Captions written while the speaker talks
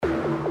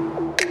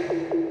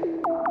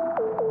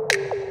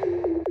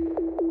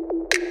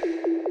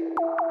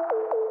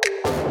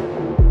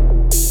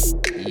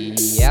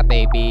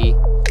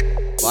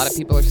lot of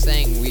people are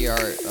saying we are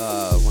one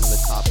of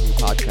the top new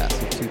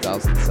podcasts of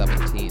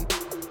 2017.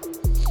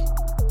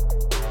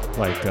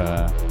 Like,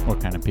 what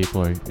kind of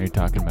people are you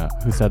talking about?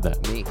 Who said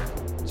that? Me,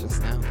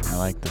 just now. I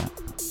like that.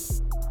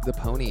 The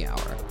Pony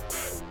Hour.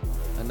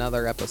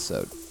 Another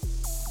episode.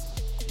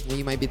 Well,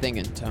 you might be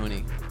thinking,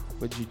 Tony,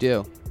 what'd you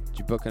do? Did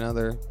you book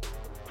another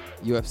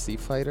UFC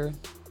fighter?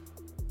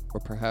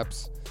 Or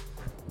perhaps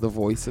the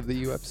voice of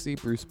the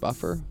UFC, Bruce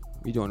Buffer?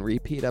 Are we doing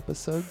repeat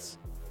episodes?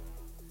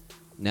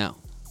 No.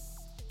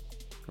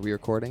 Are we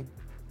recording?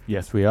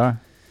 Yes, we are.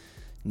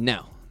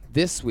 No.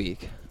 This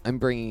week, I'm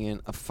bringing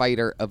in a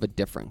fighter of a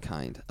different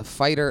kind. A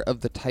fighter of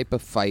the type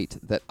of fight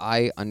that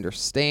I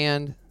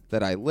understand,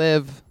 that I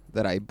live,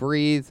 that I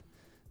breathe.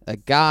 A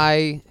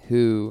guy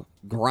who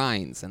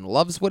grinds and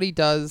loves what he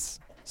does,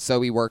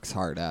 so he works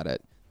hard at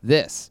it.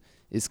 This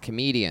is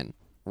comedian,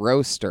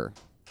 roaster,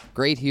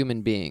 great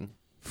human being,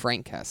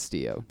 Frank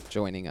Castillo,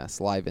 joining us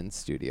live in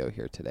studio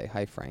here today.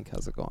 Hi, Frank.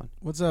 How's it going?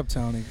 What's up,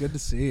 Tony? Good to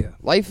see you.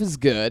 Life is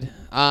good.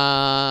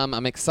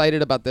 I'm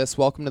excited about this.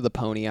 Welcome to the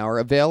Pony Hour.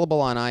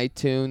 Available on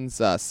iTunes,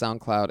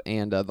 SoundCloud,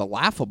 and the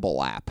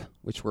Laughable app,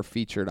 which we're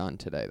featured on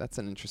today. That's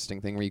an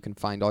interesting thing where you can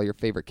find all your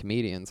favorite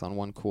comedians on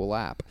one cool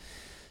app.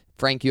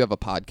 Frank, you have a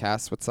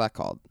podcast. What's that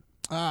called?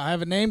 I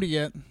haven't named it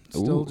yet.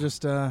 Still Ooh.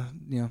 just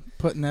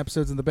putting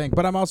episodes in the bank.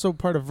 But I'm also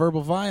part of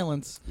Verbal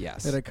Violence.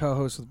 Yes. That I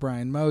co-host with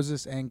Brian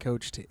Moses and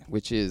Coach T.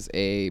 Which is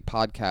a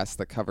podcast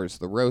that covers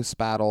the roast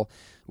battle,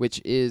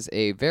 which is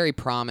a very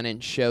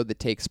prominent show that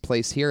takes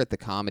place here at the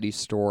Comedy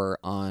Store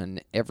on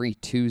every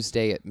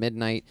Tuesday at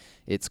midnight.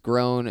 It's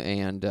grown,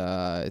 and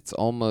it's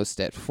almost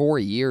at 4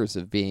 years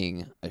of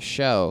being a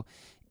show.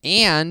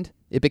 And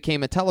it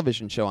became a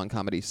television show on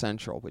Comedy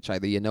Central, which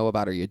either you know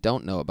about or you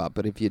don't know about.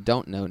 But if you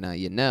don't know, now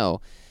you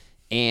know.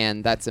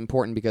 And that's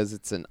important because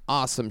it's an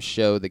awesome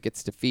show that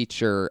gets to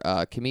feature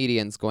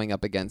comedians going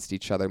up against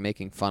each other,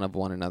 making fun of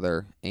one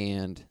another.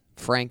 And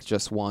Frank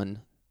just won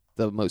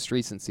the most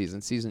recent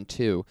season, season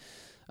 2,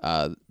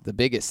 the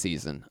biggest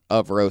season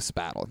of Roast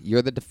Battle.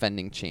 You're the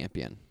defending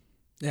champion.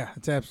 Yeah,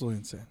 it's absolutely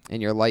insane. And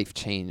your life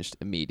changed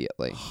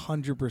immediately.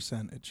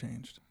 100% it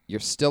changed. You're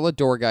still a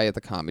door guy at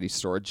the Comedy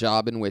Store, a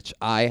job in which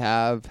I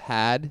have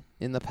had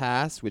in the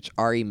past, which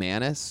Ari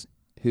Manis,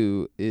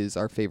 who is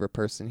our favorite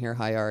person here.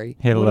 Hi, Ari.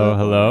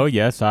 Hello.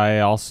 Yes, I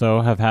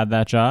also have had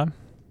that job.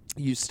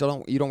 You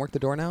don't work the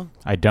door now?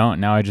 I don't.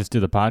 Now I just do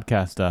the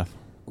podcast stuff.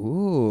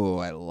 Ooh,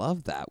 I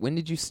love that. When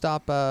did you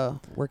stop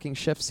working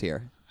shifts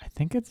here? I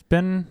think it's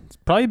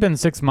probably been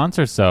 6 months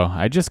or so.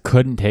 I just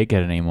couldn't take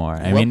it anymore.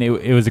 I mean,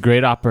 it was a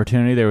great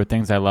opportunity. There were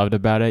things I loved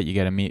about it. You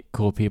get to meet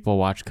cool people,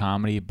 watch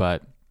comedy,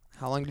 but...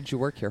 How long did you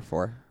work here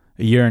for?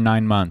 A year and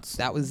 9 months.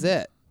 That was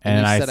it.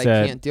 And I said,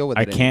 I can't deal with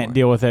it anymore. I can't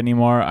deal with it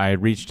anymore. I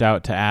reached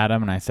out to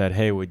Adam and I said,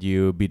 hey, would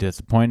you be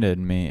disappointed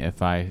in me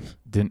if I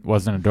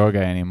wasn't a door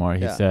guy anymore?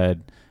 He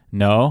said,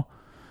 no.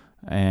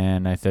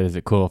 And I said, is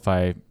it cool if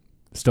I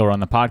still run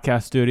the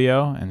podcast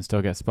studio and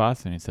still get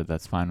spots? And he said,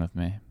 that's fine with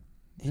me.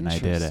 And I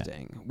did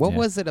it. What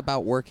was it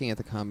about working at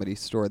the Comedy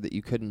Store that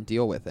you couldn't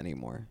deal with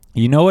anymore?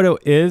 You know what it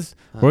is?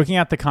 Working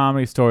at the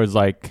Comedy Store is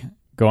like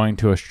going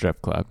to a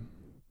strip club.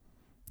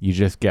 You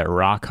just get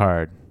rock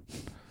hard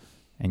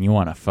and you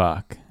want to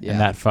fuck. Yeah. And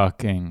that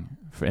fucking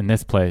in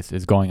this place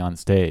is going on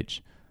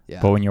stage.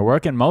 Yeah. But when you're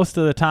working most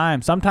of the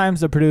time, sometimes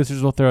the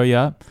producers will throw you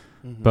up,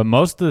 but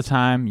most of the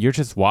time you're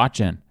just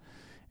watching.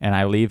 And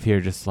I leave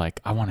here just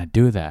like, I want to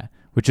do that,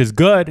 which is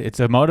good.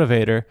 It's a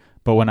motivator.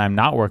 But when I'm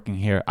not working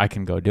here, I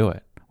can go do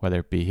it,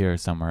 whether it be here or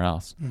somewhere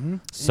else. Mm-hmm.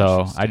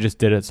 So I just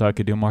did it so I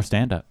could do more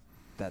stand-up.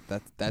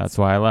 That's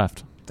why I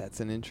left.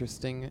 That's an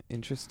interesting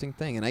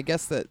thing. And I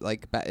guess that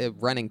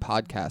running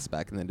podcasts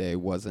back in the day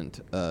wasn't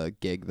a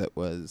gig that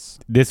was...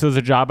 This was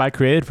a job I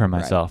created for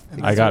myself.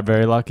 Right. I got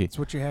very lucky. It's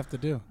what you have to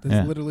do.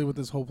 That's literally what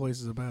this whole place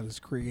is about, is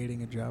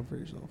creating a job for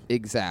yourself.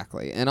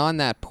 Exactly. And on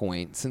that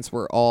point, since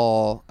we're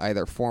all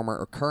either former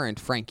or current,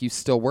 Frank, you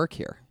still work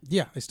here.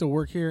 Yeah, I still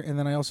work here. And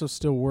then I also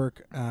still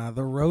work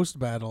the roast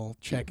battle,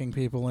 checking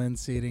people in,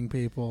 seating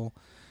people,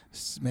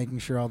 making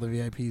sure all the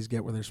VIPs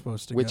get where they're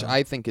supposed to go. Which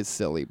I think is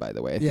silly, by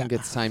the way. I think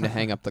it's time to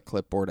hang up the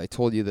clipboard. I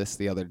told you this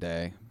the other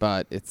day,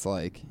 but it's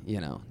like,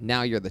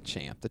 now you're the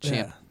champ. The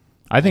champ. Yeah.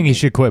 I think he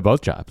should quit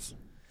both jobs.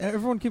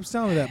 Everyone keeps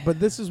telling me that,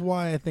 but this is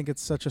why I think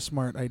it's such a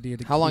smart idea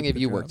to How long keep have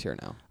the you job. worked here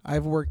now?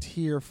 I've worked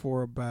here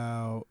for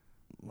about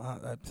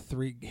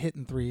 3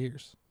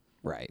 years.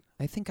 Right.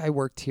 I think I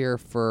worked here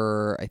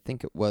for,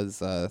 it was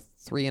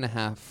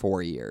 3.5,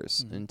 4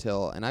 years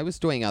and I was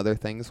doing other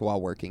things while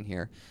working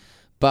here.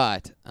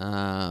 But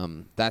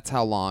that's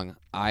how long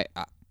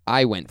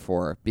I went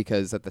for,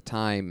 because at the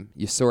time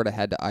you sort of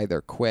had to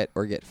either quit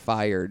or get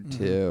fired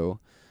to.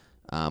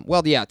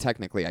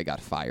 Technically I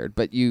got fired,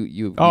 but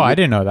you. Oh, I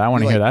didn't know that. I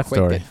want to hear that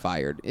story. Get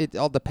fired. It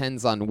all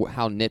depends on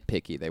how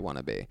nitpicky they want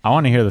to be. I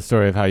want to hear the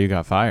story of how you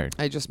got fired.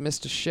 I just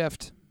missed a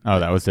shift. Oh,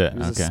 that was it. It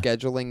was a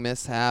scheduling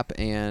mishap,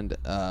 and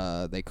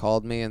they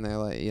called me, and they're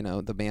like,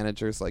 the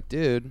manager's like,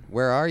 dude,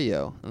 where are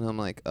you? And I'm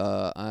like,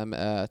 I'm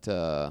at,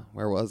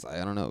 where was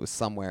I? I don't know. It was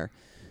somewhere.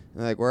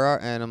 And they're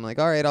like, and I'm like,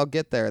 all right, I'll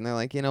get there. And they're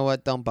like, you know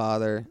what? Don't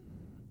bother.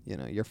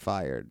 you're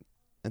fired.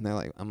 And they're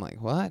like, I'm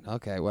like, what?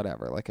 Okay,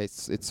 whatever. Like,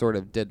 it sort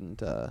of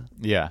didn't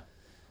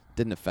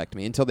affect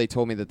me until they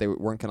told me that they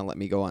weren't going to let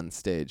me go on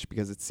stage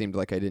because it seemed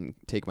like I didn't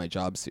take my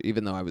job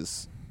even though I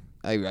was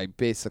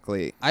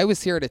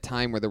here at a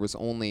time where there was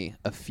only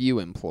a few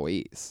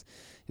employees.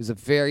 It was a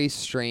very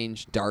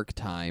strange, dark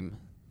time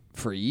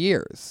for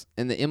years.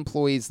 And the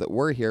employees that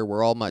were here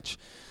were all much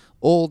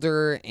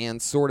older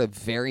and sort of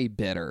very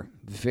bitter.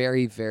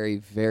 Very, very,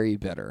 very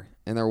bitter.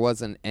 And there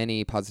wasn't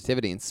any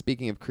positivity. And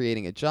speaking of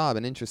creating a job,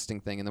 an interesting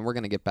thing, and then we're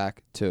going to get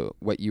back to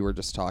what you were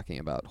just talking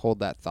about. Hold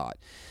that thought.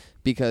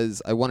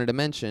 Because I wanted to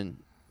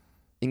mention,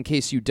 in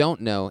case you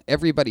don't know,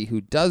 everybody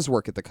who does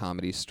work at the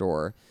Comedy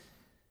Store,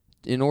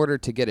 in order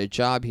to get a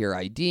job here,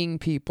 IDing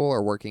people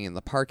or working in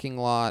the parking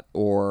lot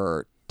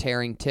or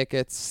tearing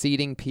tickets,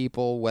 seating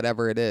people,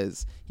 whatever it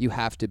is, you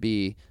have to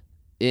be,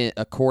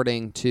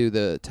 according to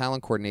the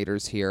talent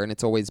coordinators here, and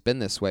it's always been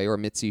this way, or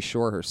Mitzi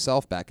Shore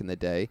herself back in the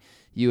day,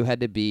 you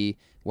had to be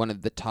one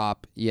of the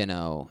top,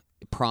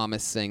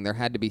 promising. There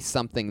had to be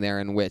something there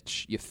in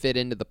which you fit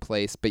into the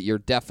place, but you're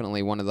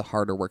definitely one of the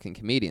harder working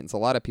comedians. A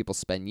lot of people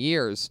spend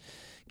years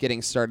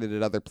getting started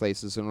at other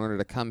places in order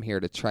to come here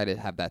to try to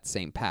have that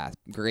same path.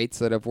 Greats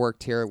that have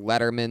worked here,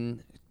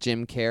 Letterman,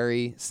 Jim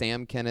Carrey,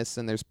 Sam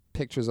Kinison, there's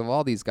pictures of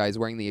all these guys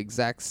wearing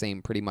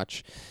pretty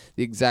much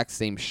the exact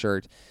same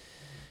shirt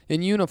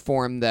in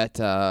uniform that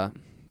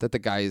the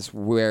guys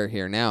wear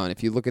here now. And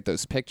if you look at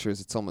those pictures,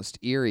 it's almost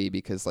eerie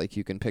because, like,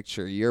 you can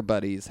picture your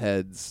buddies'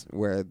 heads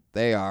where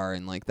they are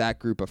and, like, that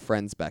group of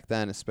friends back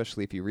then,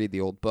 especially if you read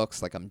the old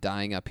books like I'm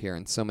Dying Up Here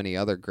and so many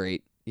other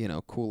great,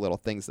 cool little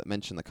things that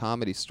mention the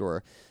Comedy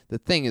Store. The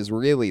thing is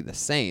really the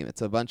same.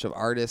 It's a bunch of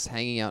artists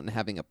hanging out and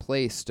having a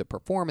place to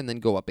perform and then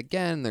go up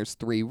again. There's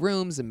 3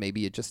 rooms, and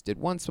maybe you just did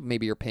once, but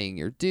maybe you're paying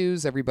your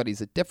dues.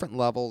 Everybody's at different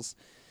levels.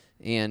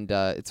 And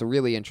it's a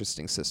really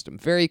interesting system.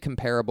 Very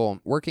comparable.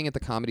 Working at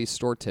the Comedy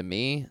Store, to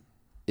me,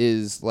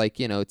 is like,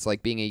 it's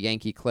like being a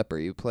Yankee Clipper.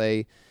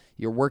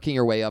 You're working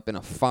your way up in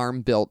a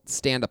farm-built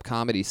stand-up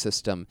comedy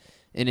system.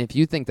 And if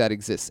you think that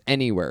exists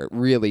anywhere, it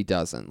really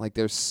doesn't. Like,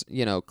 there's,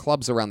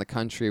 clubs around the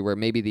country where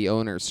maybe the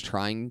owner's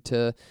trying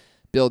to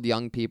build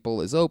young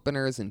people as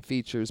openers and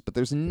features, but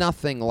there's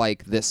nothing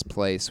like this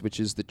place,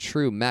 which is the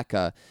true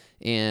mecca.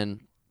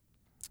 And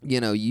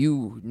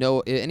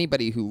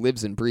anybody who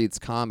lives and breathes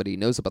comedy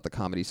knows about the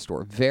Comedy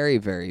Store very,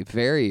 very,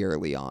 very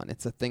early on.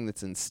 It's a thing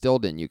that's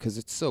instilled in you because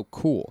it's so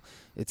cool.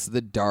 It's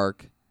the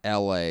dark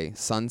LA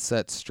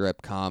Sunset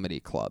Strip comedy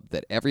club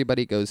that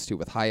everybody goes to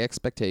with high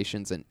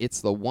expectations, and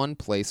it's the one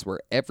place where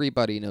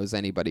everybody knows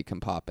anybody can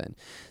pop in.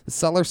 The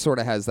Cellar sort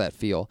of has that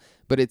feel,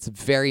 but it's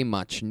very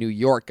much New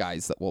York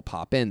guys that will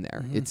pop in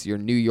there. Mm-hmm. It's your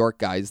New York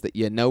guys that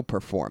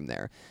perform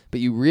there, but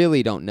you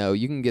really don't know.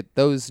 You can get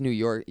those New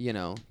York,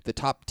 the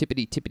top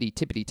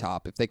tippity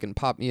top, if they can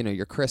pop,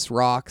 your Chris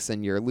Rocks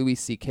and your Louis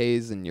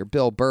C.K.'s and your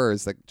Bill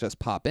Burrs that just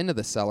pop into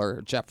the Cellar,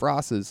 or Jeff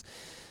Ross's.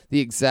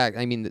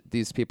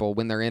 These people,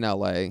 when they're in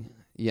LA,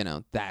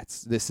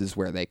 this is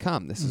where they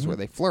come. This is where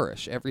they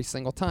flourish every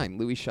single time.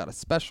 Louis shot a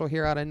special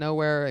here out of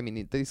nowhere. I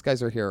mean, these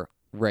guys are here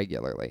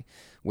regularly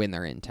when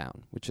they're in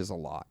town, which is a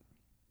lot.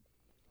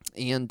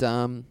 And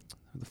who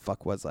the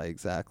fuck was I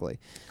exactly?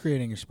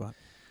 Creating your spot.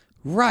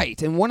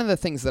 Right. And one of the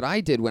things that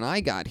I did when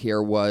I got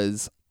here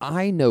was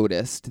I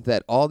noticed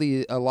that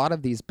a lot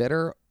of these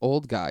bitter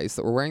old guys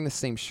that were wearing the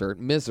same shirt,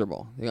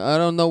 miserable. I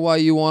don't know why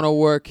you want to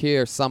work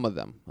here. Some of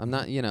them. I'm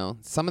not,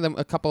 some of them,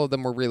 a couple of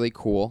them were really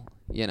cool,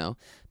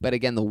 But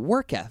again, the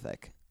work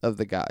ethic of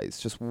the guys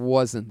just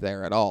wasn't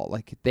there at all.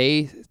 Like,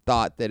 they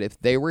thought that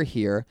if they were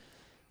here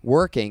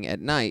working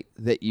at night,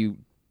 that you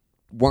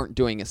weren't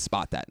doing a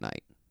spot that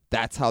night.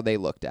 That's how they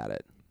looked at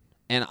it.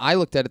 And I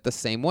looked at it the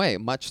same way,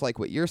 much like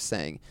what you're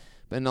saying.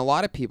 And a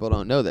lot of people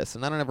don't know this,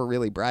 and I don't ever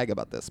really brag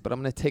about this, but I'm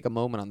going to take a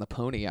moment on the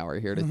Pony Hour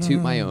here to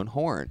toot my own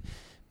horn,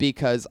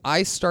 because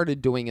I started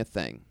doing a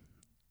thing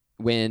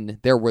when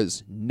there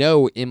was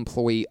no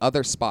employee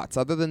other spots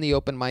other than the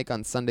open mic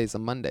on Sundays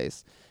and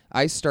Mondays.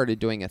 I started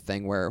doing a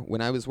thing where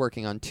when I was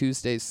working on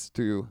Tuesdays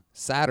through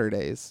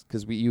Saturdays,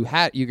 because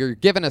you're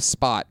given a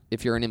spot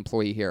if you're an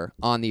employee here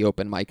on the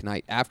open mic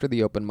night. After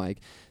the open mic,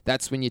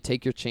 that's when you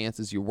take your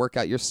chances, you work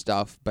out your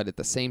stuff, but at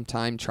the same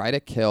time try to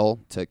kill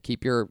to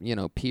keep your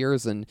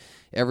peers and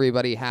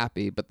everybody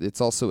happy. But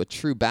it's also a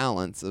true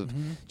balance of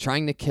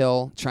trying to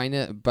kill,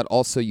 but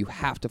also you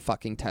have to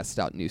fucking test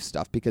out new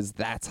stuff, because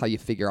that's how you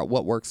figure out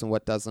what works and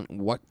what doesn't,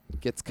 what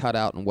gets cut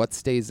out and what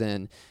stays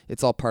in.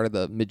 It's all part of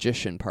the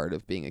magician part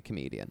of being a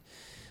comedian.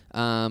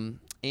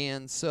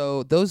 And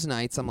so those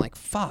nights I'm like,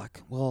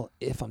 fuck, well,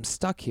 if I'm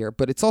stuck here,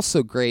 but it's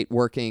also great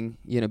working,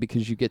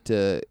 because you get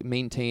to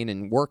maintain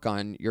and work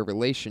on your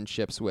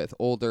relationships with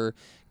older,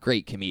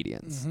 great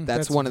comedians.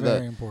 That's one of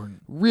the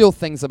important real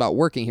things about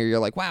working here. You're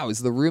like, wow, is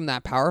the room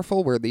that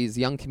powerful where these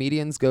young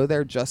comedians go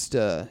there just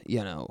to,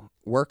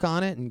 work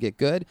on it and get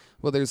good?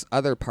 Well, there's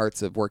other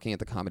parts of working at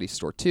the Comedy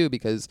Store too,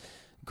 because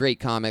great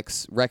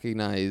comics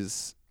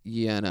recognize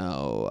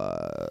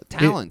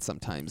talent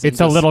sometimes.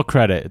 It's a little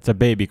credit. It's a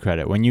baby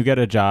credit. When you get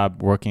a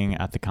job working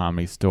at the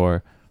Comedy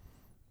Store,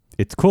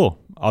 it's cool.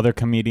 other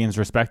comedians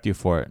respect you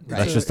for it. Right.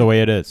 That's just the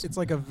way it is. It's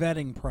like a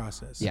vetting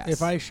process. Yes.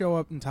 If I show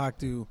up and talk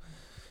to,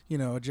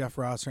 a Jeff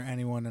Ross or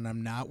anyone, and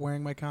I'm not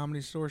wearing my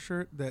Comedy Store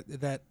shirt,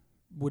 that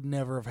would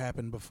never have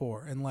happened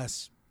before,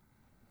 unless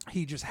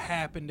he just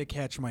happened to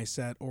catch my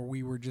set, or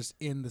we were just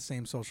in the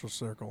same social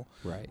circle.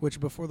 Right. Which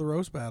before the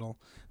roast battle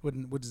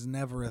was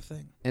never a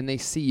thing. And they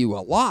see you a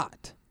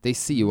lot. They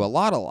see you a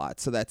lot.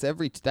 So that's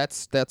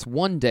that's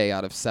one day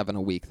out of 7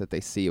 a week that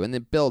they see you, and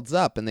it builds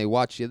up, and they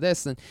watch you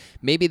this, and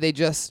maybe they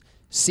just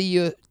see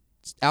you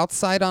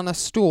outside on a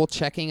stool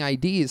checking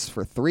IDs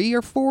for 3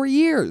 or 4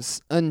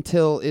 years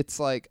until it's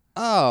like,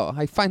 oh,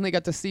 I finally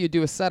got to see you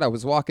do a set. I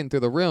was walking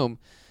through the room,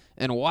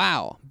 and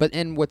wow.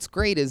 And what's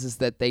great is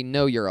that they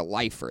know you're a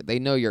lifer. They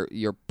know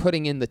you're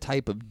putting in the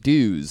type of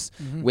dues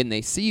when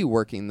they see you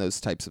working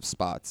those types of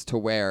spots, to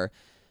where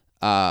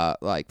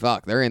like,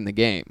 fuck, they're in the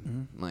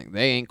game. Like,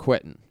 they ain't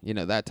quitting,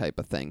 that type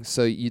of thing.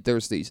 So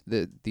there's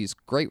these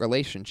great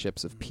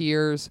relationships of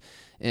peers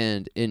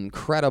and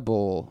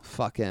incredible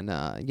fucking,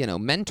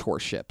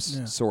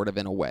 mentorships, sort of,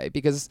 in a way.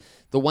 Because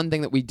the one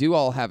thing that we do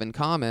all have in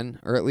common,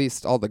 or at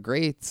least all the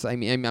greats, I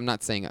mean, I'm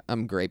not saying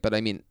I'm great, but I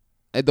mean,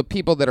 the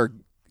people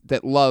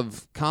that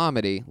love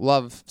comedy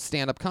love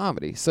stand-up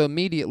comedy. So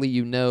immediately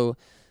you know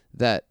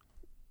that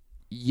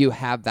you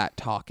have that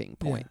talking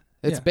point.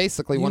 Yeah. It's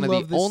basically one of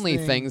the only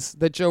things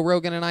that Joe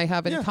Rogan and I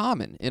have in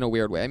common, in a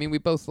weird way. I mean, we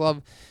both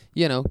love,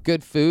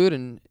 good food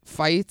and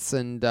fights,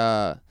 and,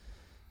 but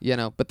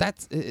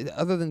that's,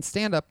 other than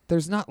stand-up,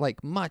 there's not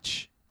like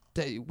much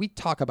that we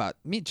talk about.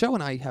 Joe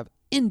and I have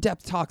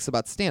in-depth talks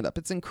about stand-up.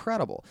 It's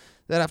incredible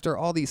that after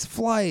all these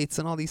flights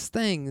and all these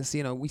things,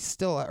 we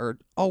still are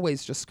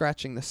always just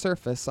scratching the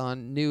surface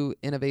on new,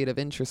 innovative,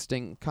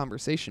 interesting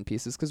conversation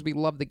pieces, because we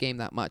love the game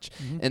that much.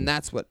 And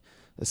that's what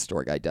a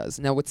Store Guy does.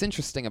 Now, what's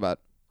interesting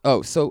about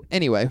so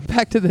anyway,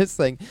 back to this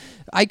thing.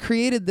 I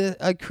created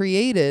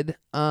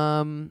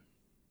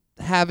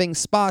having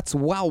spots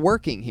while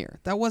working here.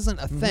 That wasn't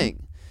a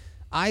thing.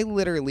 I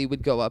literally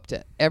would go up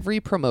to every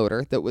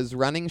promoter that was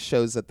running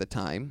shows at the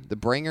time, the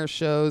bringer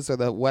shows or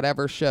the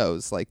whatever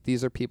shows. Like,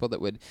 these are people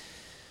that would,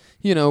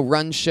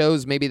 run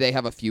shows. Maybe they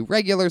have a few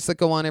regulars that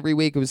go on every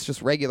week. It was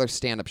just regular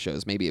stand-up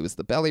shows. Maybe it was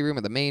the belly room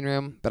or the main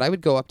room. But I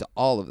would go up to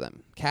all of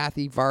them.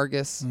 Kathy,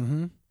 Vargas,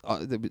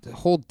 the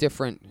whole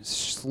different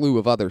slew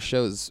of other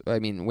shows. I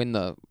mean, when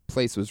the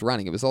place was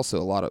running, it was also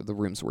a lot of the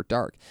rooms were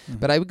dark.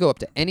 But I would go up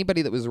to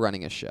anybody that was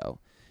running a show,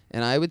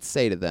 and I would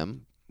say to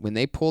them, when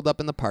they pulled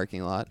up in the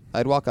parking lot,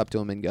 I'd walk up to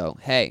them and go,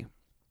 hey,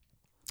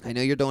 I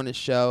know you're doing a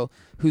show.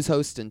 Who's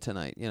hosting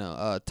tonight?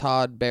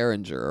 Todd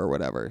Berenger or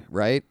whatever,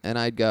 right? And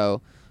I'd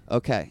go,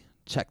 okay,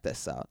 check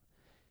this out.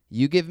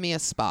 You give me a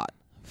spot,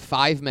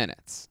 5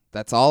 minutes.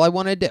 That's all I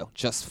want to do,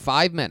 just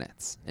 5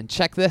 minutes. And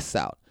check this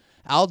out.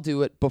 I'll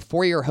do it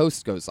before your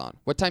host goes on.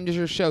 What time does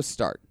your show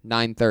start?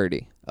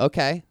 9:30.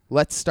 Okay,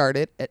 let's start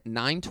it at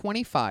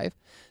 9:25.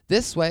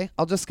 This way,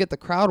 I'll just get the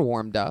crowd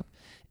warmed up,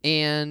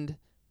 and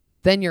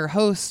then your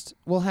host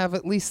will have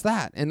at least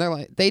that. And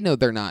they know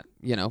they're not,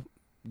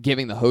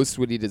 giving the host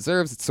what he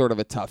deserves. It's sort of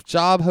a tough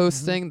job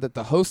hosting, that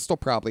the host will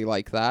probably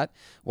like that.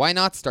 Why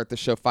not start the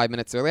show 5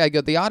 minutes early? I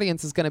go, the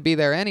audience is going to be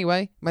there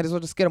anyway. Might as well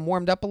just get them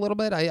warmed up a little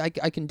bit. I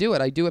can do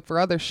it. I do it for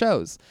other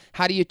shows.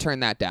 How do you turn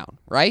that down,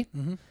 right?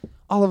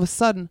 All of a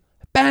sudden,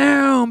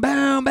 bam,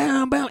 bam,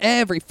 bam, bam,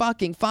 every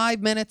fucking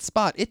 5 minute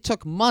spot. It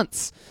took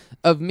months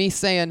of me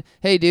saying,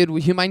 hey, dude,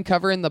 would you mind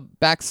covering the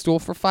back stool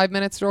for 5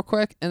 minutes real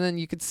quick? And then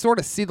you could sort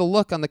of see the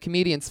look on the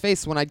comedian's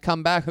face when I'd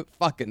come back,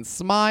 fucking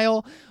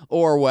smile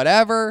or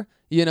whatever,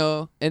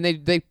 and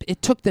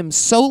it took them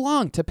so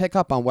long to pick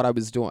up on what I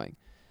was doing.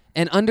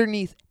 And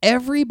underneath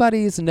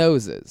everybody's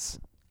noses,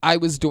 I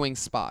was doing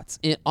spots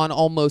on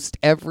almost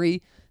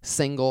every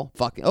single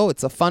fucking,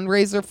 it's a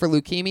fundraiser for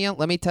leukemia.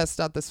 Let me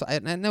test out this.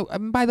 No,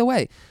 by the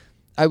way,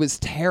 I was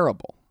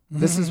terrible.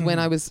 This is when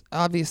I was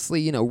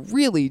obviously,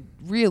 really,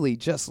 really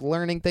just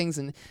learning things.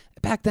 And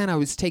back then I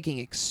was taking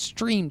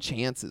extreme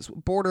chances,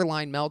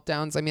 borderline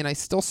meltdowns. I mean, I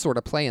still sort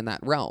of play in that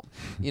realm.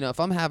 If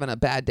I'm having a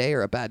bad day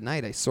or a bad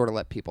night, I sort of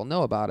let people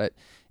know about it.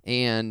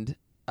 And,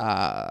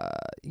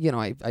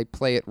 I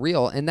play it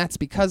real. And that's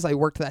because I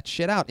worked that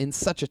shit out in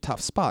such a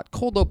tough spot.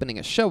 Cold opening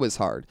a show is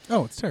hard.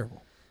 Oh, it's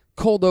terrible.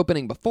 Cold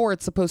opening before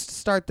it's supposed to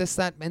start, this,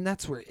 that, and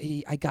that's where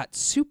I got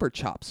super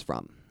chops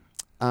from.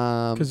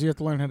 Because you have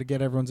to learn how to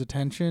get everyone's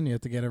attention. You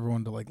have to get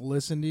everyone to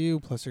listen to you.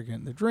 Plus, you're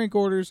getting the drink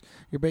orders.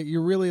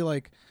 You're really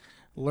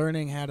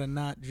learning how to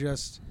not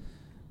just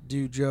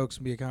do jokes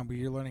and be a comic, but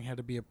you're learning how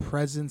to be a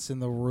presence in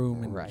the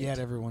room and get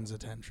everyone's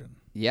attention.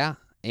 Yeah,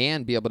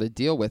 and be able to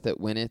deal with it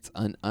when it's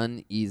an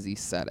uneasy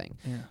setting.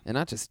 Yeah. And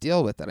not just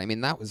deal with it. I mean,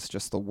 that was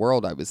just the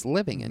world I was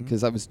living in,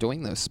 because I was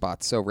doing those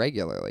spots so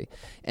regularly.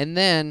 And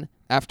then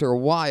after a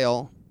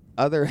while,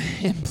 other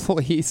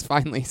employees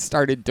finally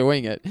started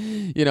doing it.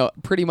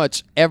 Pretty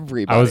much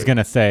everybody. I was going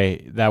to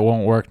say that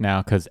won't work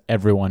now because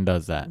everyone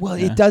does that. Well,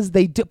 it does.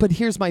 They do. But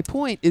here's my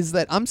point is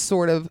that I'm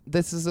sort of,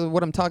 this is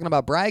what I'm talking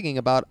about bragging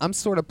about. I'm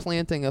sort of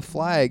planting a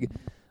flag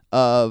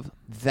of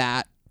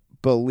that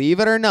believe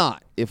it or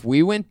not, if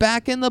we went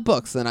back in the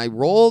books and I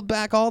rolled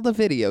back all the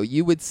video,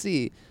 you would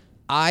see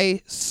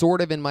I sort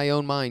of in my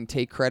own mind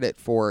take credit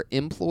for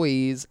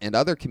employees and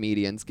other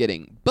comedians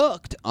getting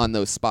booked on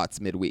those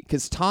spots midweek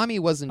because Tommy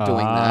wasn't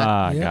doing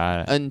that Got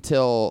it.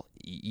 until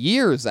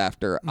years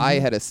after I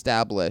had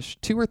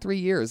established, 2 or 3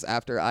 years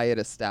after I had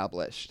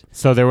established.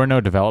 So there were no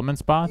development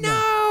spots?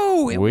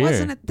 No, it Weird.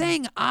 wasn't a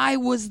thing. I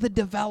was the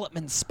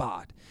development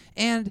spot.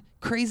 And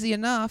crazy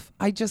enough,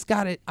 I just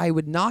got it. I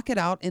would knock it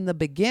out in the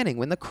beginning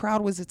when the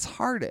crowd was its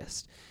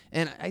hardest.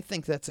 And I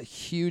think that's a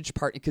huge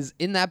part because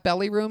in that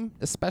belly room,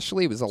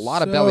 especially, it was a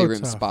lot of belly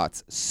room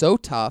spots. So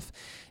tough.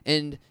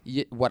 And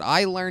what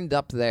I learned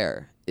up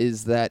there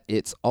is that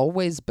it's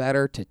always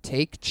better to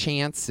take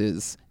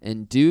chances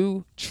and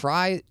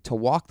try to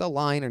walk the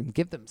line and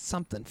give them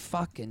something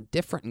fucking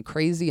different and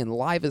crazy and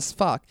live as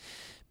fuck,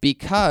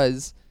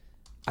 because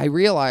I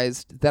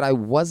realized that I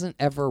wasn't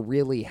ever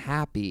really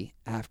happy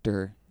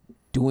after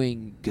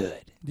doing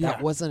good. Yeah.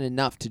 That wasn't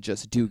enough to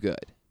just do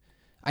good.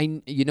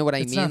 You know what I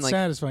mean? It's not like,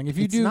 satisfying. If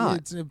you it's do, not.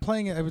 it's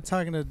playing it. I was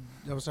talking to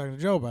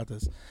Joe about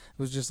this. It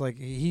was just like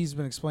he's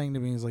been explaining to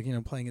me. He's like,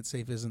 playing it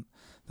safe isn't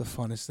the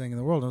funnest thing in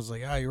the world. And I was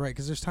like, you're right.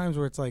 Because there's times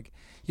where it's like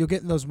you'll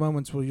get in those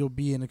moments where you'll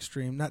be in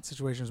extreme, not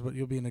situations, but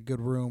you'll be in a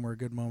good room or a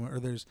good moment, or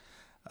there's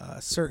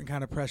a certain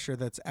kind of pressure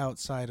that's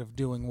outside of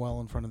doing well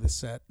in front of the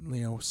set.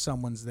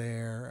 Someone's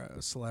there,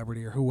 a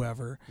celebrity or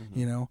whoever.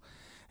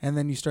 And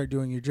then you start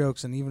doing your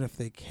jokes, and even if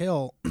they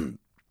kill.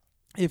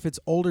 If it's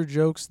older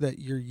jokes that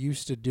you're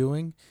used to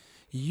doing,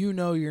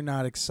 you're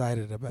not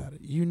excited about it.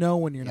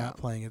 When you're not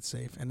playing it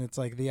safe. And it's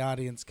like the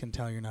audience can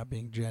tell you're not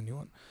being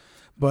genuine.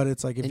 But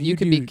it's like if you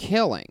could be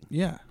killing.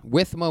 Yeah.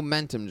 With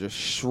momentum, just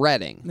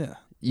shredding. Yeah.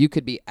 You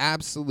could be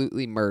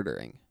absolutely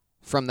murdering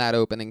from that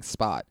opening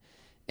spot.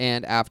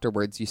 And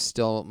afterwards, you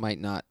still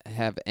might not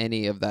have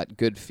any of that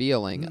good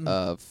feeling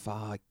of,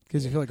 fuck.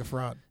 Because you feel like a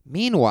fraud.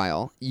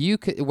 Meanwhile,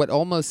 what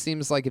almost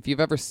seems like if you've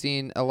ever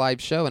seen a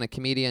live show and a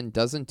comedian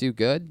doesn't do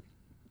good,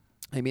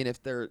 I mean,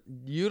 if they're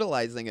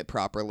utilizing it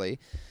properly,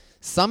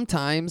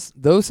 sometimes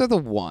those are the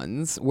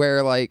ones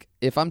where, like,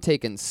 if I'm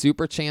taking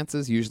super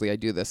chances, usually I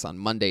do this on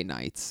Monday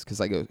nights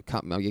because I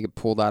get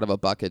pulled out of a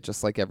bucket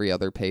just like every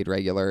other paid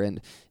regular, and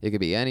it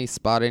could be any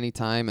spot,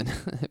 anytime, and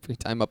every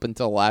time up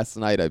until last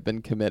night I've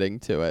been committing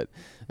to it.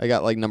 I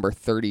got like number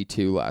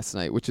 32 last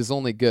night, which is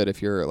only good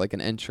if you're like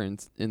an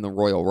entrant in the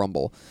Royal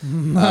Rumble.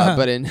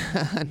 But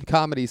on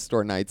Comedy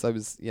Store nights, I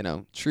was,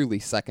 truly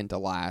second to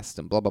last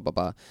and blah, blah, blah,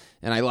 blah.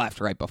 And I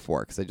left right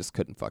before because I just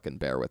couldn't fucking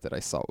bear with it. I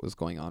saw what was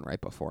going on right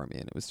before me,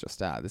 and it was just,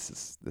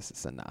 this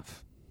is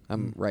enough.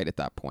 I'm right at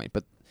that point.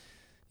 But,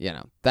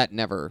 that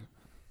never...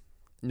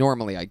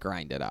 Normally, I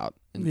grind it out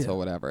until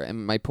whatever.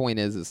 And my point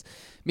is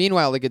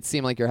meanwhile, it could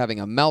seem like you're having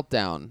a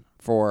meltdown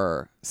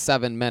for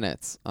 7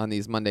 minutes on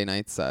these Monday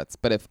night sets.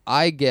 But if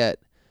I get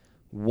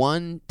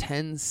 1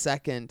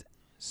 10-second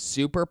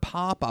super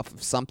pop off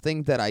of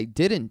something that I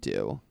didn't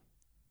do,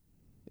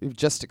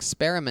 just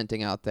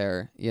experimenting out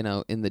there,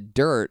 in the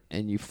dirt,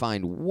 and you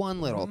find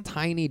one little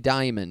tiny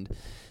diamond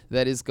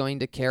that is going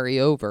to carry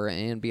over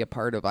and be a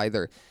part of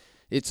either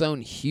its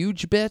own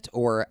huge bit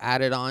or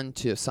added on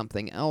to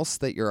something else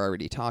that you're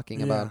already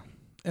talking about.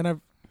 And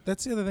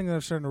that's the other thing that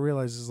I'm starting to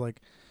realize is like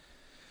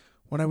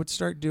when I would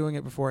start doing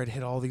it before, I'd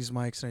hit all these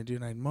mics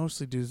and I'd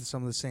mostly do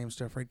some of the same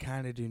stuff. I'd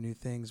kind of do new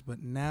things,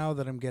 but now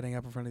that I'm getting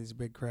up in front of these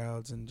big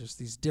crowds and just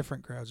these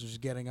different crowds, just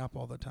getting up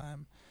all the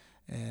time,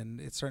 and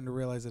it's starting to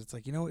realize that it's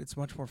like, it's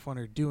much more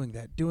funner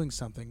doing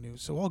something new.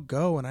 So I'll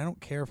go, and I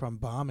don't care if I'm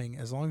bombing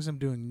as long as I'm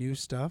doing new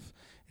stuff.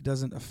 It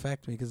doesn't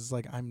affect me because it's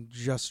like I'm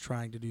just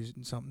trying to do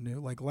something new.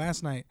 Like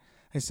last night,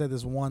 I said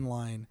this one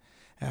line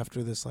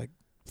after this like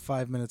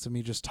 5 minutes of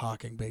me just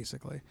talking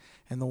basically,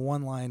 and the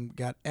one line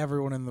got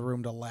everyone in the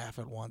room to laugh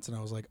at once, and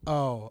I was like,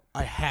 oh,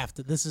 I have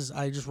to.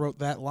 I just wrote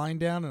that line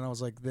down, and I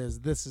was like,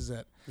 this is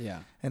it. Yeah.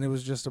 And it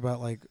was just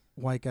about like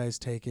white guys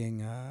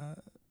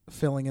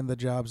filling in the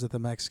jobs that the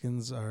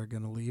Mexicans are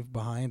going to leave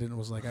behind, and it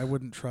was like I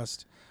wouldn't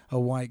trust a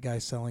white guy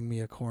selling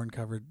me a corn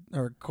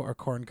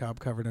cob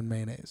covered in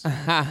mayonnaise.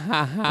 It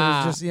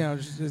was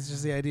just it's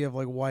just the idea of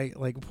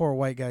like poor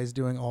white guys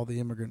doing all the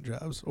immigrant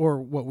jobs, or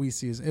what we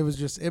see is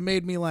it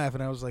made me laugh,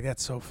 and I was like,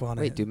 that's so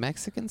funny. Wait, do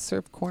Mexicans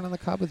serve corn on the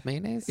cob with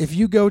mayonnaise? If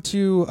you go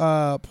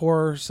to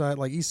poor side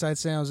like East Side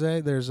San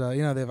Jose, there's they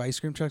have ice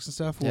cream trucks and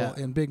stuff. Well,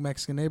 in big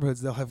Mexican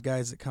neighborhoods, they'll have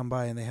guys that come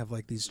by and they have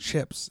like these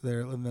chips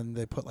there, and then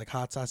they put like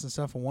hot sauce and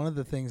stuff. And one of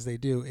the things they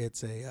do,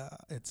 it's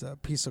a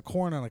piece of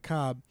corn on a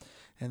cob,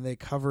 and they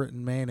cover it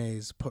in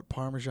mayonnaise, put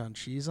Parmesan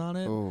cheese on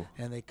it,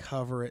 and they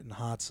cover it in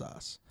hot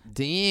sauce.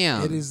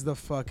 Damn. It is the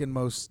fucking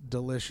most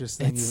delicious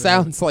thing. It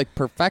sounds like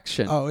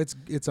perfection. Oh,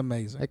 it's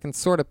amazing. I can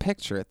sort of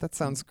picture it. That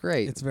sounds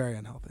great. It's very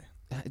unhealthy.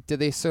 Did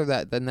they serve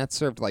that? Then that's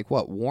served like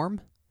what?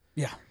 Warm?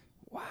 Yeah.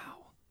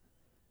 Wow.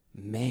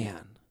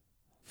 Man.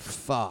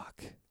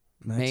 Fuck.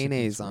 Mexicans,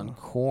 mayonnaise on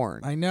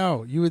corn. I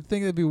know. You would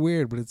think it'd be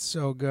weird, but it's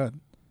so good.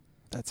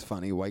 That's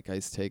funny. White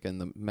guys taking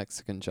the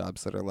Mexican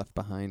jobs that are left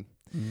behind.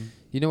 Mm.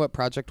 You know what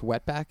Project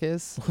Wetback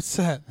is? What's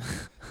that?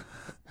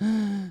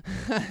 Are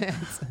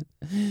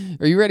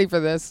you ready for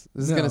this?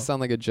 This is No. going to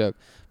sound like a joke.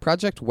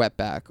 Project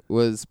Wetback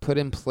was put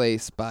in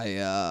place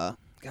by,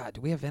 God,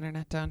 do we have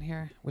internet down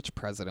here? Which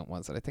president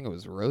was it? I think it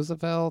was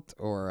Roosevelt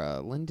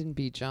or Lyndon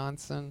B.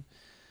 Johnson.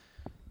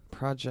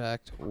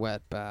 Project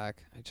Wetback.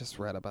 I just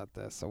read about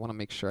this. I want to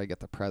make sure I get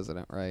the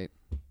president right.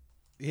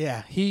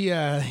 Yeah,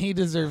 he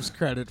deserves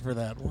credit for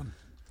that one.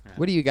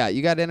 What do you got?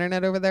 You got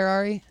internet over there,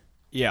 Ari?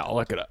 Yeah, I'll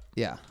look it up.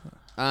 Yeah.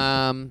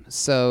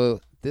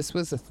 So this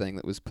was a thing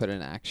that was put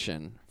in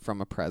action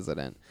from a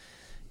president.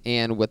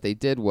 And what they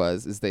did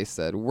is they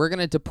said, we're going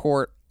to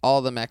deport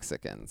all the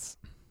Mexicans.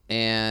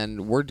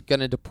 And we're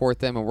going to deport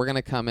them, and we're going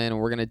to come in, and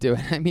we're going to do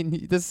it. I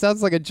mean, this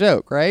sounds like a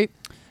joke, right?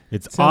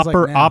 It's Sounds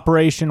like now.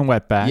 Operation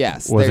Wetback.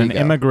 Yes, was there an you go.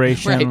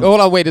 immigration. Right.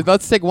 Hold on, wait.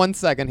 Let's take 1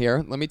 second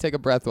here. Let me take a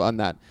breath on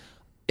that.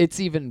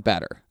 It's even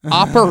better.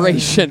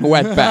 Operation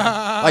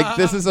Wetback. Like,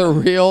 this is a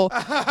real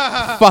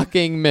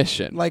fucking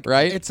mission, Like,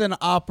 right? it's an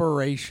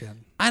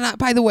operation. And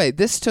by the way,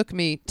 this took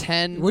me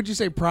 10... Would you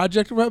say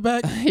Project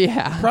Wetback?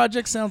 Yeah.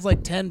 Project sounds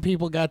like 10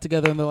 people got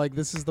together and they're like,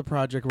 this is the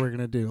project we're going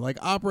to do. Like,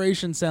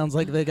 Operation sounds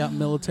like they got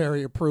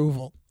military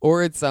approval.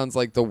 Or it sounds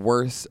like the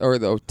worst or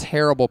the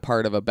terrible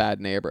part of a bad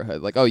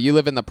neighborhood. Like, oh, you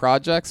live in the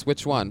projects?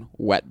 Which one?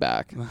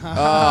 Wetback.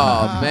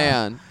 Oh,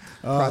 man.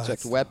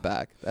 Project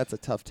Wetback. That's a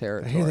tough I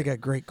territory. hear they got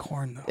great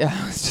corn, though. Yeah,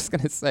 I was just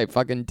going to say,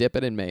 fucking dip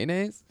it in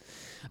mayonnaise.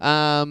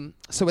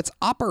 So it's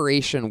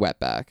Operation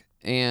Wetback.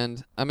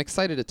 And I'm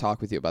excited to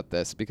talk with you about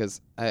this because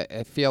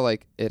I feel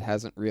like it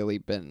hasn't really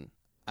been...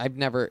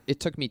 It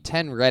took me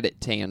 10 Reddit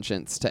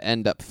tangents to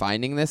end up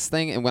finding this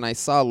thing. And when I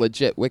saw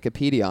legit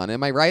Wikipedia on it,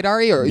 am I right,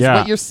 Ari? Or is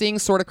what you're seeing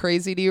sort of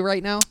crazy to you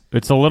right now?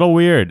 It's a little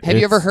weird. Have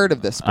you ever heard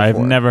of this before? I've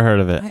never heard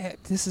of it.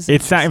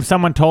 If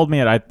someone told me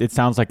it, it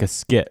sounds like a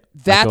skit.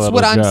 That's like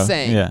what I'm joke.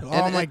 saying. Yeah.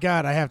 Oh, my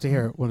God. I have to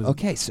hear it. What is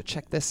Okay, so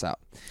check this out.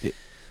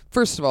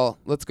 First of all,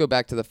 let's go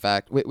back to the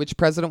fact. Which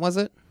president was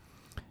it?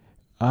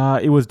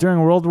 It was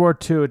during World War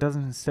II. It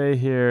doesn't say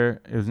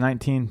here. It was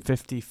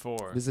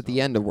 1954. It was at the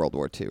end of World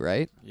War II,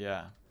 right?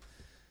 Yeah.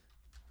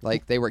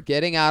 Like, they were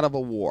getting out of a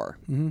war.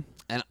 Mm-hmm.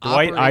 And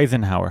Dwight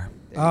Eisenhower.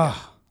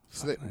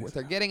 So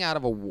they're getting out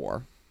of a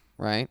war,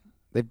 right?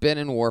 They've been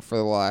in war for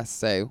the last,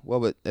 say,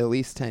 at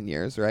least 10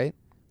 years, right?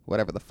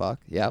 Whatever the fuck.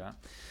 Yep. Yeah.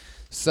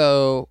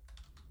 So,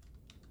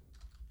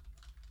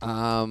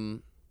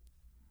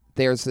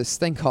 there's this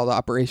thing called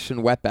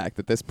Operation Wetback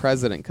that this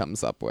president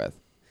comes up with.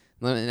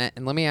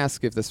 And let me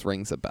ask you if this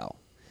rings a bell.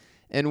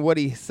 And what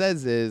he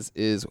says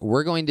is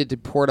we're going to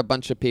deport a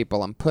bunch of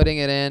people. I'm putting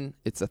it in.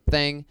 It's a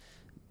thing.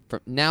 From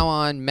now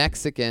on,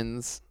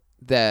 Mexicans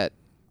that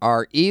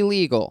are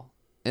illegal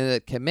and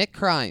that commit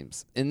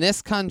crimes in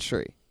this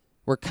country,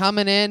 we're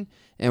coming in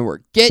and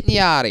we're getting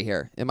you out of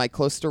here. Am I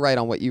close to right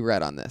on what you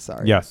read on this,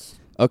 Ari? Yes.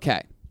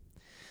 Okay.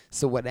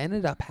 So what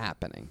ended up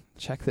happening,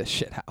 check this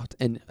shit out.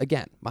 And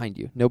again, mind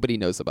you, nobody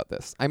knows about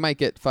this. I might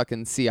get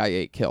fucking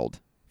CIA killed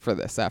for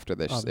this after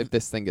this, if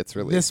this thing gets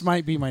released. This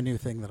might be my new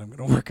thing that I'm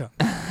going to work on.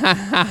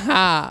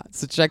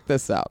 So check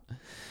this out.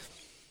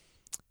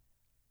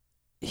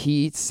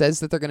 He says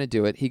that they're going to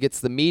do it. He gets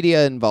the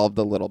media involved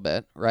a little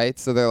bit, right?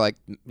 So they're like,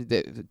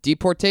 the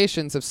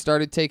deportations have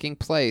started taking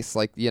place.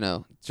 Like,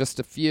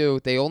 just a few.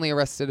 They only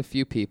arrested a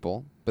few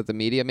people, but the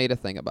media made a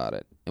thing about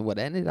it. And what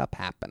ended up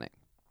happening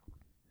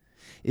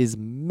is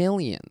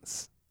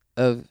millions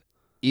of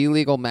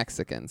illegal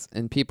Mexicans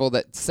and people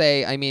that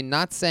say,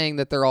 not saying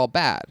that they're all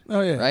bad. Oh,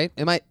 yeah. Right?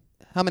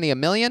 How many, 1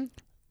 million?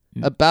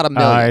 About 1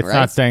 million, it's right?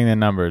 not saying the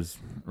numbers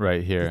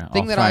right here. The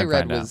thing that I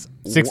read was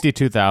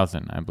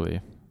 62,000, I believe.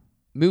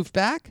 Moved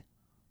back?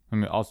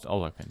 I'll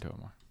look into it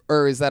more.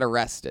 Or is that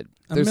arrested?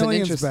 A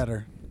million's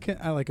better.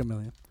 I like 1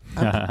 million.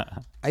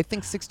 I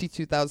think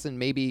 62,000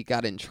 maybe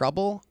got in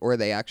trouble or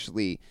they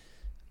actually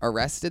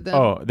arrested them.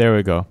 Oh, there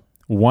we go.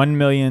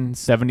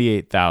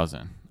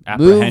 1,078,000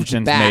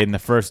 apprehensions made in the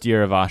first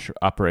year of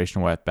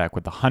Operation Wetback,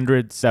 with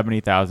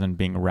 170,000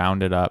 being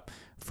rounded up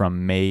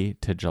from May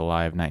to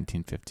July of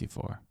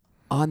 1954.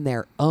 On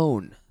their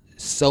own,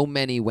 so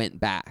many went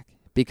back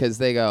because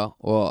they go,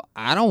 well,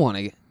 I don't want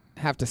to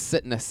have to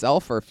sit in a cell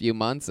for a few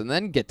months and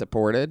then get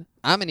deported.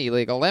 I'm an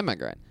illegal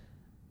immigrant.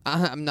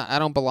 I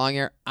don't belong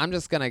here. I'm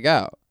just going to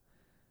go.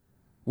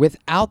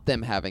 Without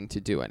them having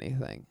to do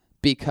anything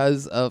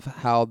because of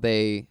how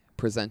they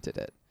presented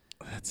it.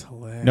 That's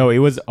hilarious. No, it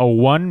was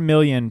 1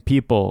 million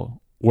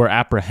people were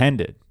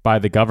apprehended by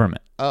the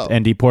government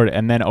and deported.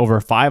 And then over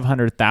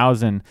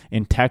 500,000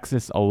 in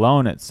Texas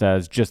alone, it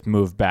says, just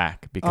moved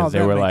back because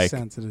they were like,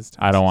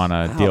 I don't want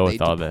to deal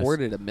with all this. They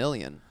deported 1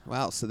 million.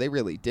 Wow, so they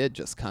really did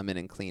just come in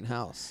and clean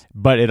house.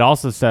 But it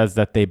also says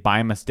that they,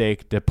 by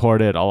mistake,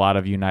 deported a lot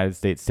of United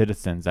States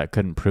citizens that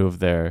couldn't prove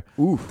their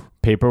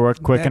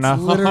paperwork quick enough.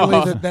 Literally,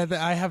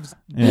 I have.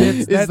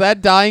 Is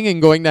that dying and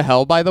going to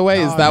hell? By the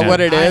way, is that what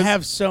it is? I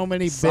have so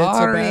many bits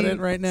about it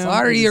right now.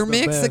 Sorry, you're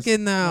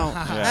Mexican now.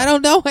 I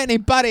don't know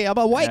anybody. I'm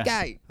a white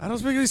guy. I don't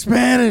speak any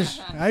Spanish.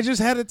 I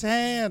just had a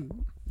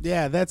tan.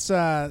 Yeah, that's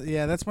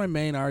my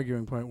main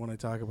arguing point when I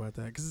talk about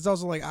that, because it's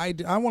also like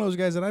I'm one of those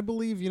guys that I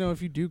believe,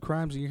 if you do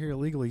crimes and you're here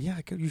illegally,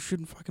 you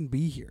shouldn't fucking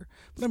be here.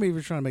 But I mean, if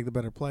you're trying to make the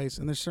better place,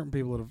 and there's certain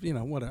people that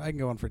have, whatever, I can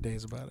go on for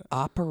days about it.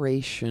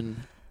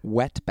 Operation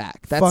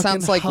Wetback. That Fucking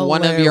sounds like hilarious.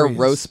 one of your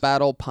roast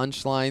battle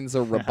punchlines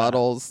or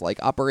rebuttals.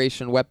 Like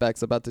Operation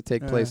Wetback's about to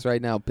take place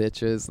right now,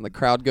 bitches, and the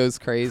crowd goes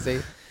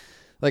crazy.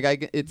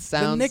 Like it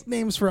sounds. The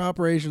nicknames for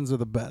operations are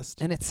the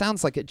best. And it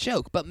sounds like a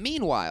joke. But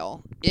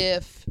meanwhile,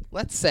 if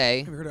let's say,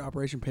 have you heard of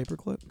Operation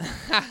Paperclip?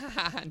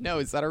 No,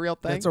 is that a real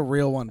thing? That's a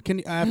real one. Can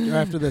you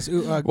after this?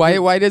 Why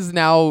do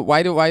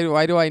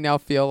I now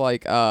feel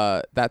like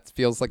that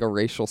feels like a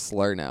racial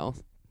slur now?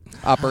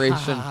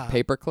 Operation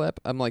Paperclip.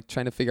 I'm like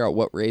trying to figure out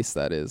what race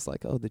that is.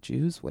 Like, oh, the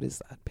Jews? What is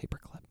that?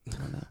 Paperclip. I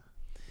don't know.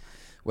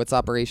 What's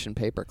Operation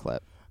Paperclip?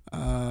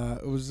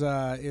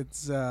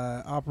 It's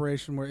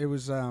operation where it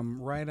was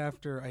right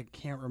after, I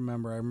can't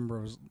remember.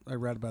 I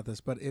read about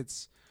this, but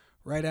it's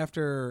right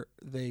after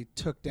they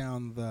took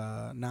down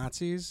the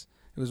Nazis.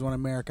 It was when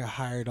America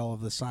hired all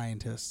of the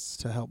scientists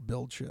to help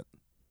build shit.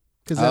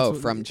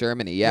 From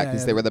Germany,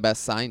 because they were the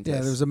best scientists.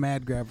 Yeah, there was a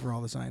mad grab for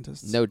all the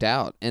scientists. No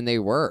doubt, and they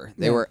were.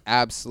 They were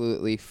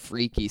absolutely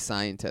freaky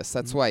scientists.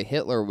 That's why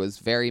Hitler was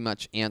very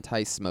much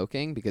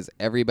anti-smoking, because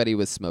everybody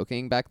was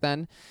smoking back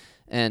then.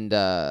 And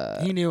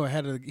he knew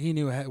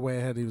way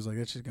ahead. He was like,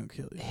 "That's just gonna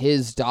kill you."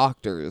 His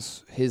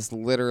doctors,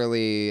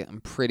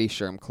 I'm pretty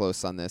sure I'm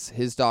close on this.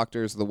 His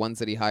doctors, the ones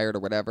that he hired or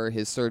whatever,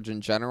 his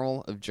Surgeon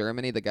General of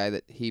Germany, the guy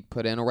that he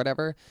put in or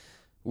whatever,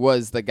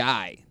 was the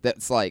guy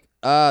that's like,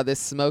 this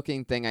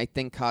smoking thing I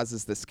think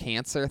causes this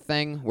cancer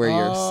thing where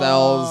your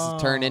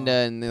cells turn into,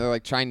 and they're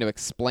like trying to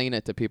explain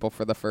it to people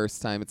for the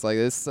first time. It's like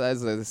this. I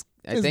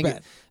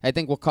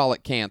think we'll call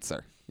it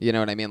cancer. You know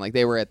what I mean? Like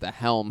they were at the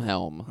helm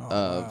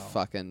of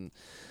fucking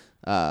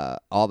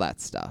all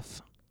that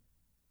stuff.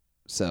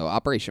 So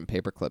Operation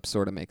Paperclip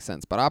sort of makes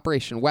sense, but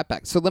Operation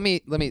Wetback. So let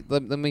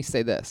me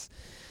say this: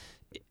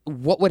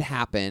 what would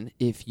happen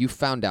if you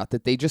found out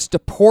that they just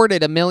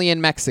deported 1 million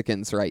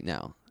Mexicans right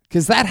now?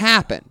 Because that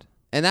happened,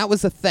 and that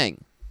was a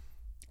thing.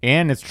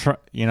 And it's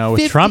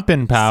with Trump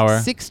in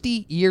power,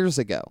 60 years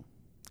ago.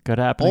 Could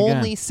happen Only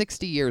again.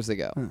 60 years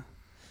ago. Huh.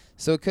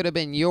 So it could have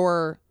been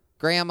your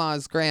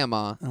grandma's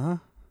grandma.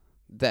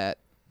 That,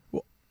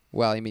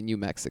 well, I mean, you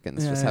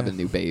Mexicans just have a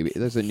new baby.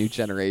 There's a new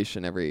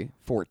generation every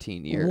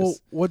 14 years. Well,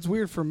 what's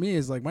weird for me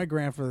is like my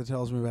grandfather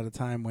tells me about a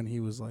time when he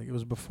was like, it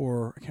was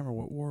before, I can't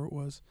remember what war it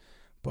was,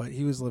 but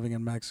he was living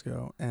in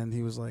Mexico, and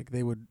he was like,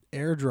 they would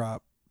airdrop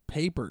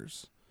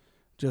papers,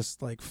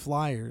 just like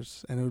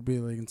flyers, and it would be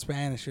like, in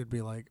Spanish, it would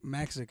be like,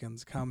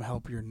 Mexicans, come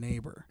help your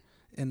neighbor.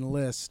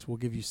 Enlist, we'll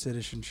give you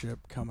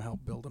citizenship, come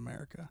help build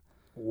America.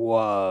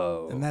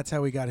 Whoa. And that's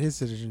how he got his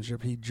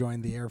citizenship. He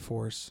joined the Air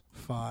Force,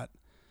 fought,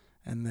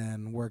 and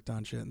then worked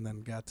on shit, and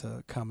then got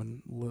to come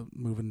and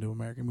move into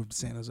America. Moved to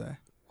San Jose.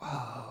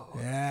 Whoa.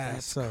 Yeah,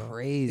 that's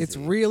crazy. It's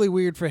really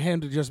weird for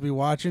him to just be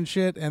watching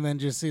shit and then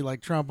just see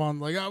like Trump on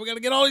like, oh, we got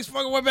to get all these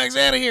fucking wetbacks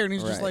out of here, and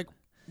he's just like,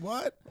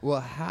 what?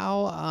 Well,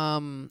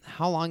 how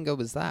long ago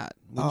was that?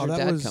 When did your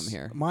dad come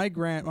here? My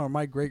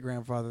great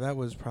grandfather. That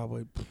was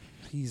probably,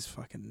 he's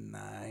fucking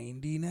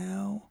 90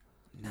 now.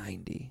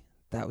 90.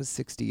 That was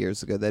 60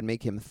 years ago. That'd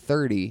make him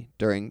 30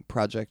 during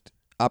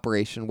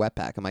Operation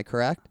Wetback. Am I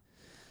correct?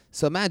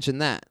 So imagine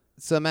that.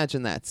 So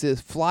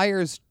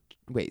Flyers.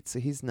 Wait, so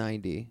he's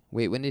 90.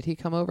 Wait, when did he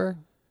come over?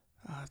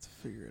 I'll have to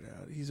figure it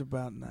out. He's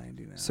about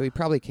 90 now. So he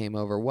probably came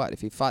over what?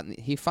 If he fought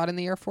in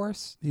the Air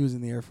Force? He was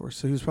in the Air Force.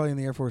 So he was probably in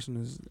the Air Force and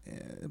was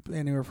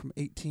anywhere from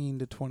 18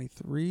 to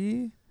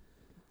 23.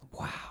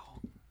 Wow.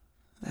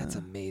 That's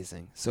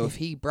amazing. So if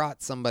he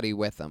brought somebody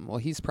with him, well,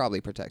 he's probably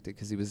protected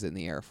because he was in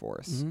the Air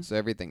Force. Mm-hmm. So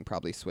everything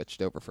probably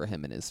switched over for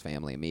him and his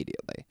family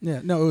immediately.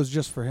 Yeah, no, it was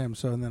just for him.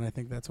 So and then I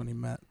think that's when he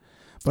met.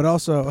 But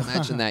also,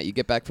 imagine that you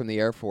get back from the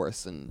Air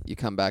Force and you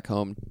come back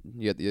home.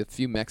 The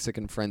few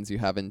Mexican friends you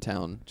have in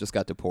town just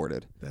got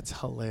deported. That's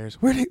hilarious.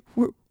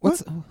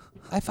 What?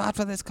 I fought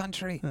for this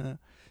country.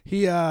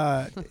 He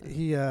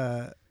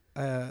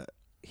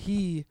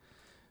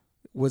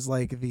was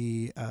like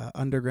the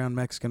underground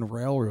Mexican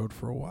railroad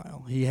for a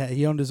while.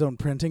 He owned his own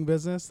printing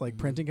business, like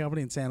printing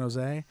company in San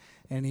Jose,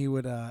 and he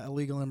would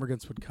illegal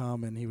immigrants would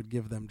come and he would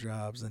give them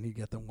jobs and he'd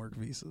get them work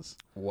visas.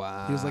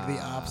 Wow. He was like the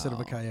opposite of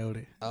a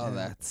coyote. Oh, yeah.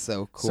 That's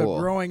so cool.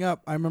 So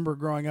I remember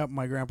growing up,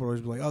 my grandpa would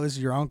always be like, "Oh, this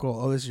is your uncle.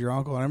 Oh, this is your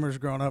uncle." And I remember just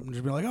growing up and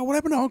just being like, "Oh, what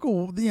happened to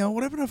Uncle?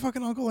 What happened to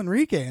fucking Uncle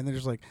Enrique?" And they're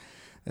just like,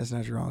 "That's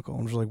not your uncle."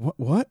 I'm just like,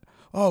 "What?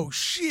 Oh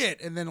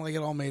shit!" And then like it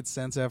all made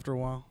sense after a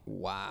while.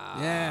 Wow.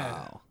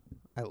 Yeah.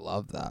 I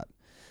love that.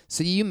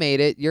 So you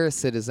made it. You're a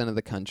citizen of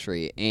the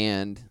country,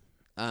 and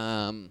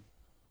Operation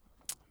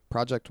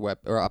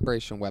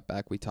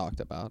Wetback we talked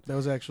about. That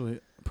was actually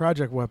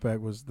Project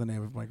Wetback was the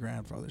name of my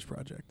grandfather's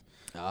project.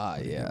 Ah,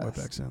 yeah.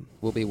 Wetback's in.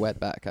 We'll be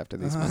wetback after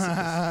these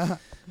messages.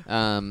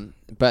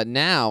 But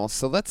now,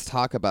 so let's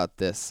talk about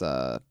this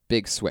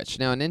big switch.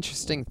 Now, an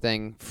interesting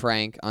thing,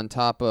 Frank, on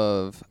top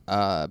of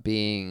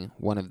being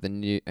one of the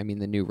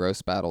new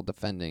roast battle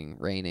defending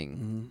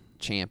reigning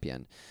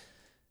champion.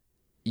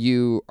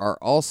 you are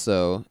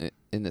also,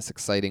 in this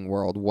exciting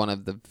world, one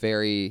of the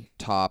very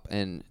top,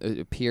 and it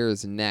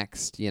appears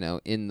next,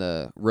 in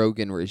the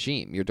Rogan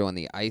regime. You're doing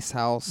the Ice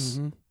House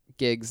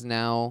gigs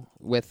now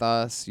with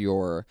us.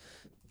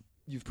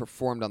 You've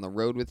performed on the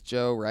road with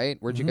Joe, right?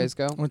 Where'd you guys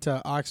go? Went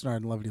to Oxnard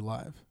and Loved You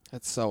Live.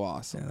 That's so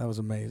awesome. Yeah, that was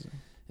amazing.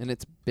 And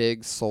it's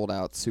big, sold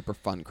out, super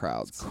fun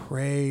crowds. It's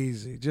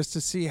crazy just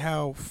to see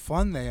how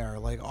fun they are.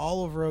 Like,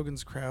 all of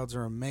Rogan's crowds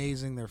are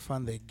amazing. They're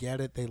fun. They get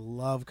it. They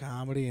love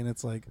comedy. And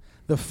it's like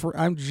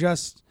I'm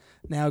just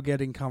now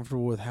getting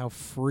comfortable with how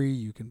free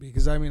you can be.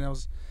 Because, I mean, I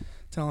was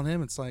telling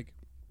him, it's like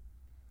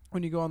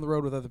when you go on the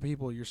road with other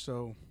people, you're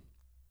so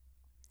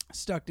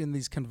stuck in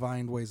these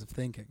confined ways of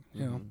thinking,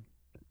 you know?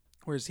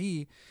 Whereas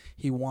he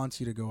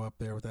wants you to go up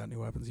there without any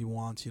weapons. He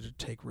wants you to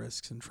take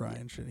risks and try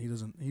and shit.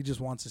 He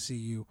just wants to see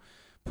you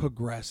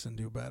progress and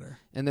do better.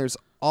 And there's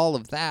all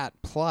of that,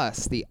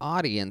 plus the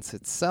audience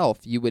itself.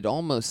 You would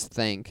almost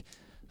think,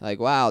 like,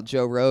 wow,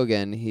 Joe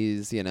Rogan,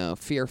 he's,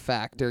 Fear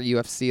Factor,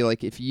 UFC.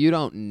 Like, if you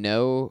don't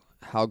know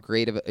how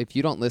great if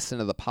you don't listen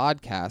to the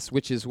podcast,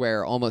 which is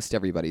where almost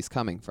everybody's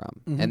coming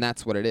from, and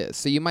that's what it is.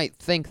 So you might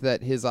think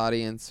that his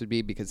audience would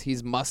be because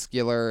he's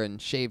muscular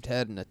and shaved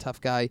head and a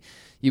tough guy.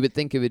 You would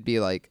think it would be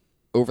like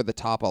over the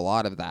top a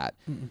lot of that,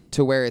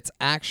 to where it's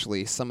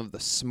actually some of the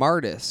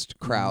smartest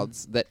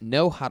crowds that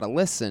know how to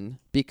listen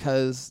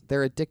because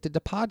they're addicted to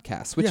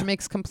podcasts, which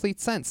makes complete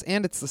sense.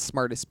 And it's the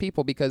smartest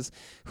people, because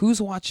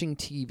who's watching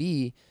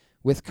TV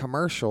with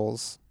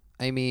commercials?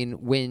 I mean,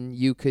 when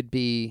you could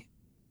be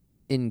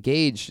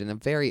engaged in a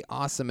very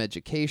awesome,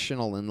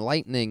 educational,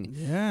 enlightening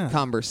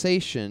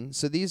conversation.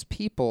 So these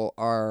people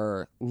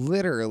are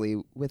literally,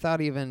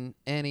 without even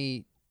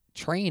any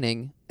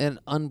training, an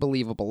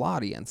unbelievable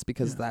audience,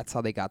 because that's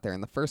how they got there in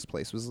the first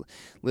place, was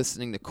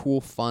listening to cool,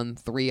 fun,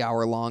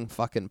 3-hour-long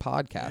fucking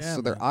podcasts.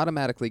 So they're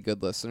automatically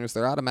good listeners.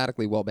 They're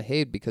automatically well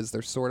behaved because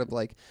they're sort of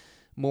like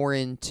more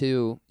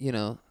into,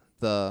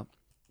 the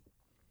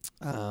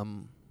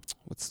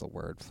what's the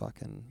word?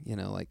 Fucking,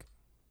 like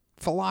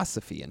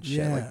philosophy and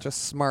shit, like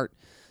just smart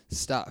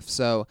stuff.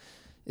 So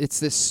it's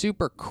this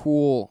super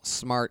cool,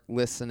 smart,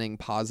 listening,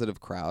 positive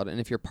crowd.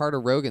 And if you're part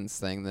of Rogan's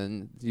thing,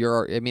 then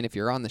if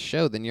you're on the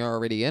show, then you're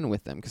already in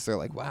with them, because they're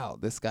like, wow,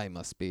 this guy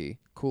must be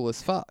cool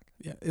as fuck.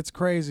 Yeah, it's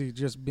crazy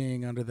just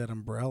being under that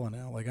umbrella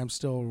now. Like, I'm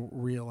still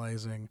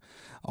realizing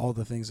all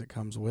the things that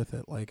comes with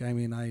it. Like, I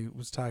mean, I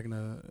was talking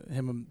to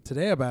him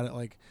today about it.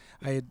 Like,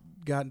 I had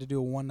gotten to do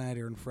a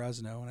one-nighter in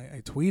Fresno, and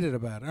I tweeted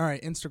about it. All right,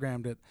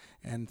 Instagrammed it,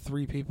 and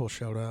 3 people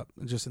showed up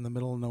just in the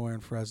middle of nowhere in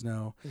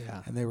Fresno.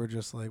 Yeah. And they were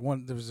just like,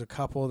 there was a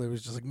couple that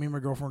was just like, me and my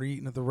girlfriend were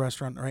eating at the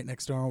restaurant right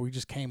next door, and we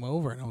just came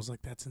over, and I was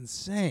like, that's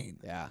insane.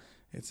 Yeah.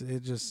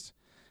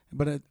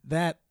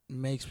 That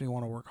makes me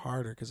want to work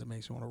harder, because it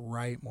makes me want to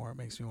write more. It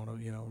makes me want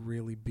to,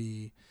 really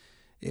be.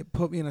 It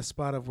put me in a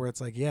spot of where it's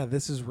like, yeah,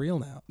 this is real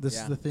now. This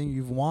is the thing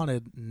you've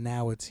wanted.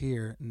 Now it's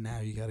here. Now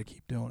you got to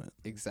keep doing it.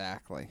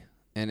 Exactly.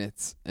 And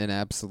it's an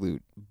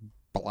absolute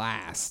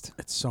blast.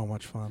 It's so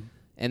much fun.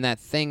 And that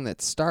thing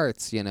that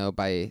starts,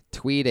 by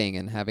tweeting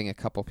and having a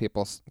couple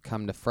people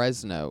come to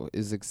Fresno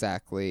is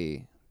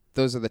exactly,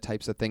 those are the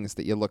types of things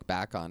that you look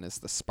back on as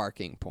the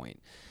sparking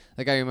point.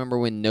 Like, I remember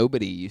when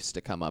nobody used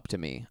to come up to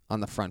me on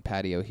the front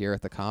patio here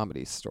at the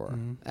Comedy Store,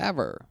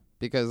 ever,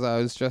 because I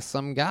was just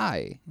some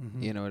guy,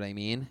 you know what I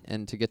mean?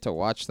 And to get to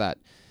watch that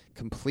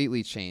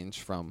completely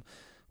change from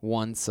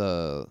once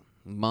a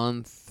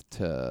month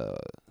to,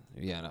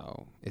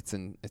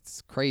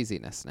 it's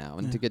craziness now.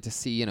 And to get to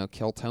see,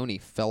 Kill Tony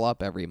fill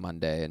up every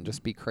Monday and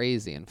just be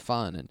crazy and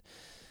fun.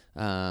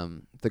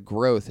 And the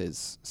growth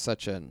is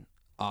such an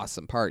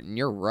awesome part. And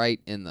you're right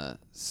in the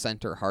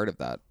center heart of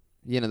that.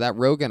 That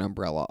Rogan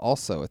umbrella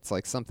also, it's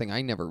like something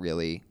I never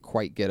really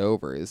quite get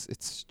over, is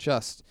it's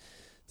just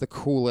the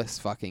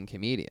coolest fucking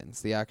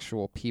comedians, the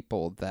actual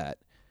people that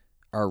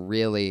are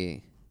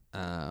really,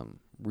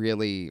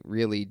 really,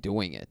 really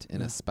doing it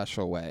in a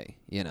special way,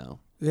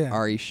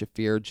 Ari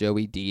Shaffir,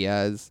 Joey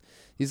Diaz,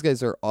 these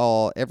guys are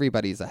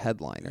everybody's a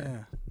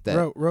headliner.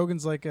 Yeah.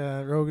 Rogan's like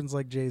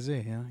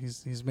Jay-Z,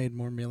 he's made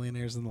more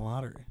millionaires than the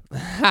lottery.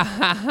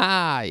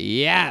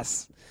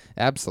 Yes,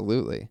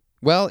 absolutely.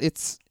 Well,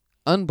 it's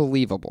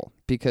unbelievable,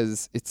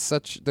 because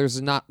it's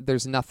there's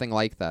nothing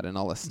like that in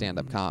all of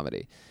stand-up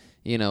comedy.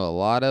 A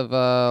lot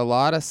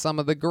of some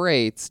of the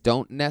greats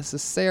don't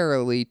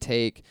necessarily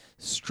take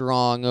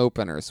strong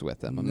openers with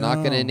them. I'm not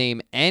going to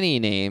name any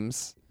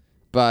names,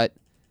 but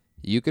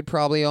you could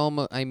probably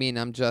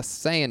I'm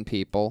just saying,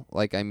 people,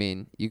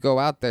 you go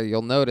out there,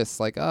 you'll notice,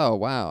 like, oh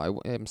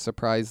wow, I'm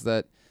surprised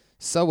that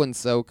so and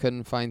so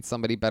couldn't find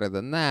somebody better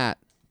than that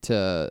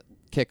to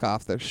kick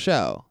off their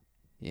show,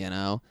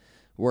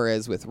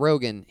 Whereas with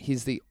Rogan,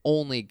 he's the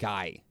only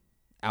guy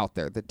out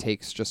there that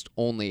takes just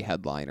only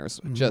headliners,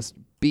 just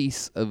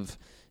beasts of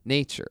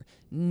nature.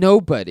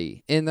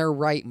 Nobody in their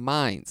right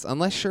minds,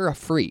 unless you're a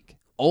freak,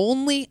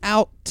 only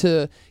out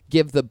to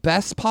give the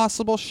best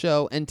possible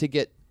show and to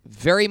get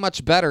very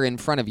much better in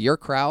front of your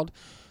crowd.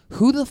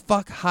 Who the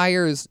fuck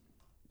hires,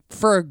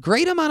 for a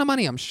great amount of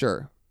money, I'm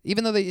sure,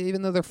 even though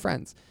they're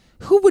friends,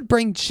 Who would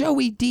bring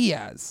Joey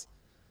Diaz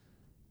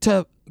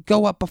to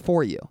go up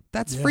before you?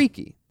 That's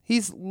freaky.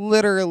 He's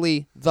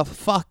literally the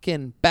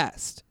fucking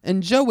best.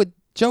 And Joe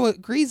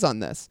agrees on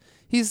this.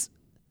 He's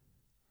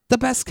the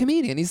best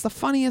comedian. He's the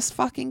funniest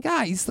fucking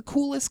guy. He's the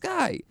coolest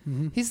guy.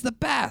 Mm-hmm. He's the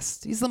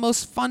best. He's the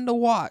most fun to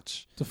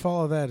watch. To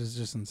follow that is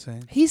just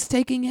insane. He's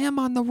taking him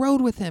on the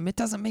road with him. It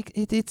doesn't make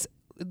it. It's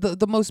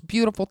the most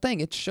beautiful thing.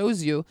 It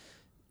shows you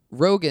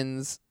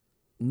Rogan's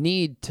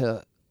need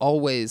to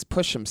always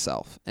push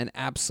himself and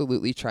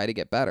absolutely try to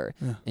get better.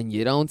 Yeah. And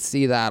you don't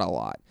see that a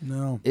lot.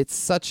 No. It's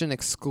such an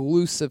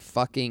exclusive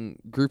fucking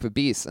group of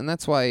beasts. And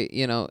that's why,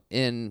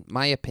 in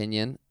my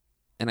opinion,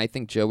 and I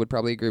think Joe would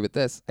probably agree with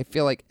this, I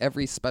feel like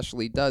every special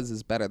he does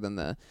is better than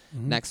the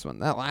next one.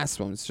 That last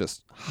one was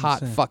just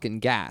hot fucking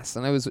gas.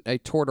 And I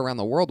toured around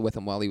the world with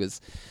him while he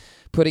was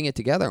putting it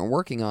together and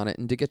working on it,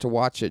 and to get to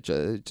watch it,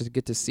 to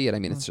get to see it, I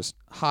mean, it's just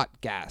hot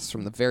gas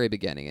from the very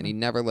beginning, and he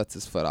never lets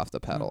his foot off the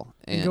pedal.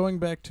 And going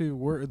back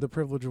to the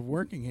privilege of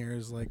working here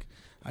is like,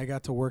 I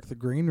got to work the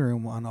green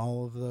room on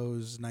all of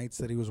those nights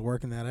that he was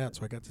working that out,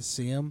 so I got to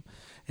see him,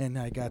 and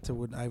I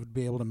would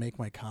be able to make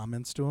my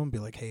comments to him, be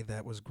like, hey,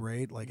 that was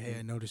great, like, hey,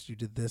 I noticed you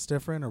did this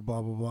different, or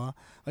blah, blah, blah.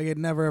 Like, I would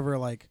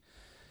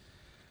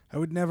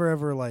never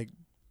ever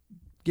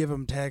give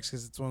him text,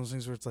 because it's one of those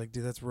things where it's like,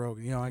 dude, that's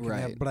Rogan. I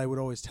can but I would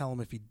always tell him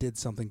if he did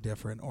something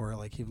different, or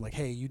like he'd be like,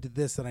 hey, you did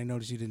this that I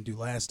noticed you didn't do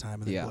last time,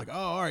 and then he'd be like, oh,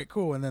 all right,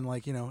 cool. And then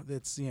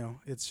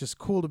it's just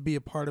cool to be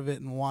a part of it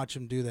and watch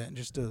him do that, and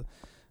it's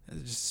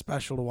just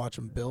special to watch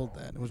him build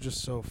that. It was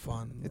just so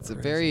fun. It's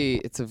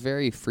a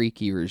very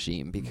freaky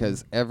regime,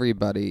 because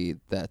everybody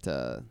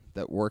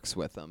that works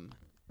with him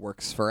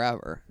works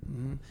forever.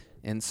 Mm-hmm.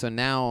 And so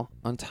now,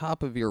 on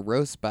top of your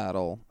roast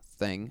battle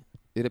thing,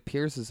 it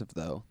appears as if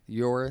though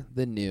you're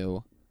the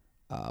new,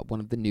 one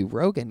of the new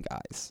Rogan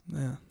guys.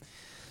 Yeah.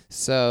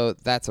 So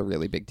that's a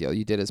really big deal.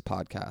 You did his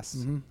podcast.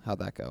 Mm-hmm. How'd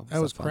that go?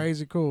 That was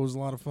crazy cool. It was a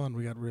lot of fun.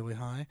 We got really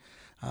high.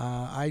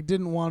 I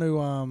didn't want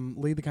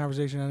to lead the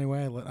conversation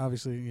anyway.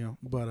 Obviously,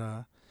 but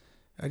I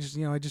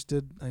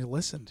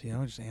listened.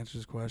 I just answered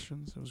his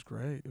questions. It was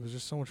great. It was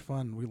just so much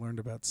fun. We learned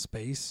about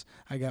space.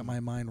 I got my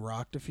mind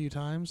rocked a few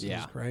times. It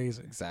was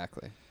crazy.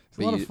 Exactly.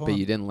 But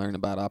you didn't learn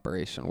about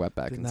Operation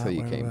Wetback until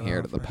you came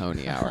here to the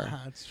Pony Hour.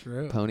 That's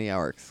true. Pony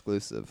Hour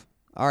exclusive.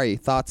 Ari,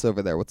 thoughts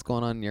over there? What's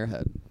going on in your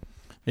head?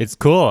 It's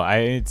cool.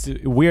 It's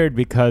weird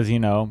because,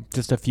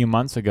 just a few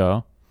months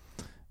ago,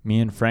 me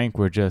and Frank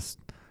were just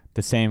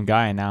the same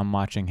guy, and now I'm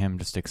watching him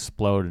just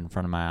explode in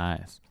front of my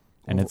eyes.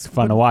 And it's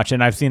fun to watch.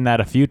 And I've seen that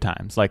a few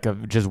times. Like,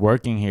 just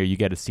working here, you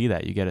get to see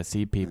that. You get to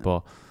see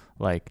people,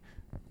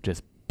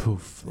 just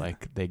poof,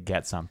 like they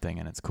get something,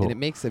 and it's cool. And it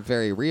makes it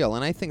very real.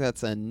 And I think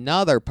that's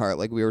another part,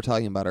 like we were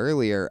talking about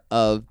earlier,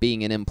 of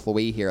being an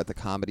employee here at the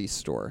Comedy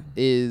Store,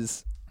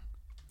 is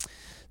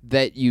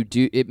that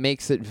it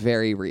makes it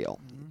very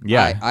real.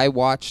 Yeah. I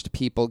watched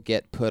people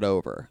get put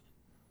over.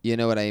 You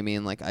know what I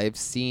mean? Like, I've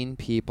seen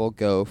people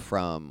go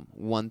from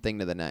one thing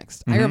to the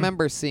next. Mm-hmm. I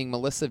remember seeing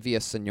Melissa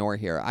Villaseñor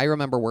here. I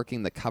remember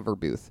working the cover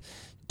booth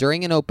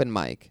during an open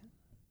mic,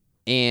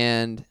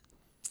 and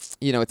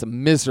it's a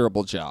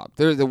miserable job.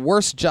 The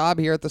worst job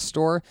here at the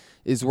store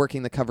is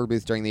working the cover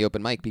booth during the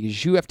open mic,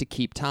 because you have to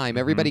keep time.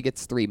 Everybody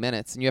gets 3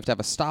 minutes, and you have to have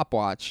a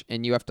stopwatch,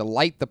 and you have to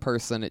light the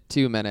person at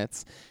 2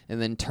 minutes,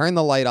 and then turn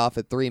the light off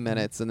at 3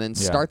 minutes, and then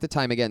start the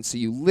time again. So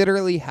you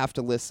literally have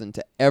to listen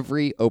to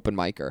every open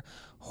micer.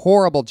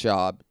 Horrible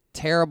job.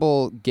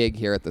 Terrible gig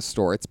here at the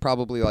store. It's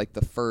probably like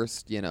the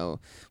first,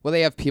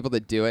 they have people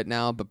that do it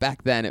now, but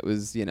back then it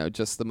was,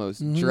 just the most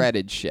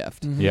dreaded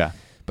shift. Mm-hmm. Yeah.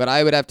 But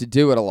I would have to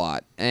do it a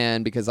lot,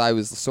 and because I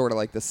was sort of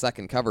like the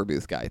second cover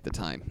booth guy at the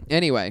time.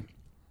 Anyway,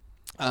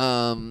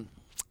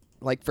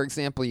 like, for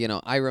example,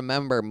 I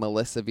remember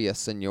Melissa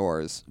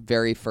Villaseñor's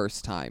very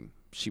first time.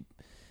 She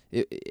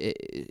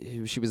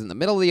was in the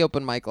middle of the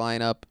open mic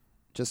lineup,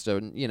 just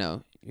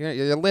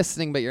you're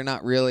listening, but you're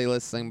not really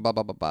listening, blah,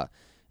 blah, blah, blah.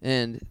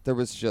 And there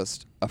was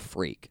just a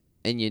freak,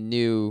 and you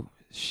knew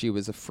she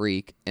was a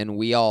freak, and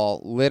we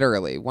all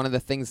literally, one of the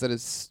things that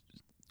is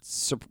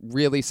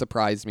really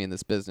surprised me in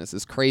this business,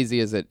 as crazy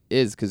as it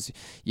is, because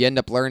you end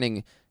up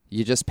learning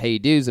you just pay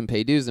dues and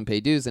pay dues and pay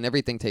dues, and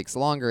everything takes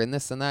longer and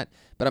this and that,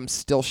 but I'm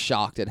still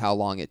shocked at how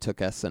long it took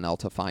SNL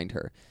to find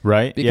her.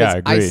 Right? Because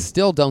agreed. I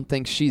still don't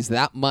think she's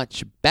that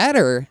much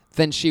better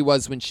than she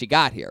was when she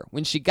got here.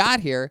 When she got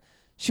here,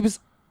 she was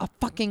a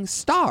fucking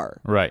star.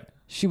 Right.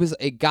 She was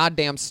a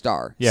goddamn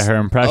star. Yeah, her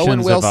impressions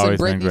Owen Wilson, have always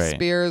Britney been great.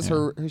 Spears,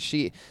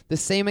 the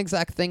same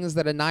exact things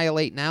that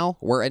annihilate now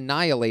were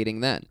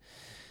annihilating then.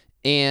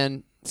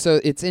 And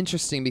so it's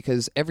interesting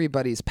because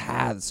everybody's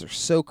paths are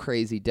so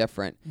crazy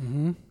different.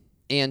 Mm-hmm.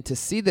 And to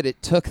see that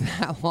it took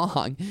that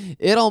long,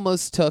 it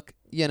almost took,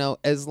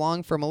 as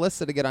long for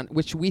Melissa to get on,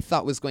 which we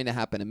thought was going to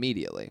happen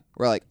immediately.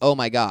 We're like, oh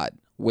my God,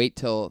 wait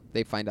till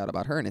they find out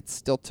about her. And it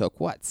still took,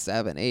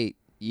 7, 8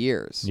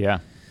 years? Yeah.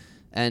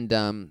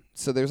 And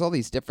so there's all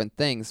these different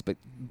things, but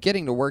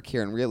getting to work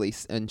here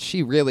and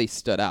she really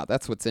stood out.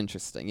 That's what's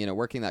interesting.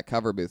 Working that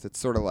cover booth, it's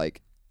sort of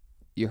like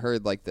you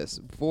heard like this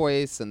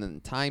voice, and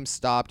then time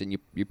stopped, and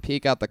you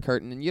peek out the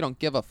curtain, and you don't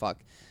give a fuck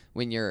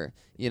when you're,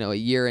 a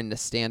year into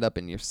stand-up,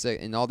 and you're sick,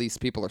 and all these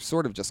people are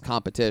sort of just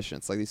competition.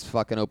 It's like these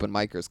fucking open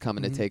micers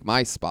coming to take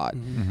my spot.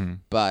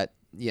 But,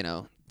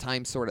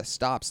 time sort of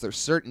stops. There's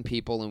certain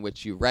people in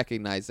which you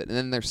recognize it, and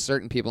then there's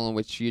certain people in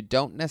which you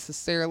don't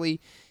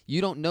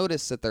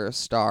notice that they're a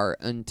star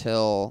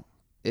until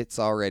it's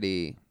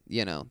already,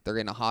 they're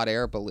in a hot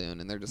air balloon,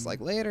 and they're just like,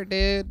 later,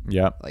 dude.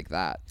 Yeah. Like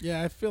that.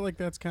 Yeah, I feel like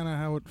that's kind of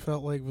how it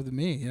felt like with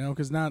me,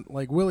 because not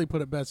like Willie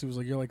put it best. He was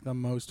like, you're like the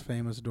most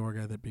famous door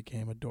guy that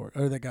became a door,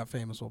 or that got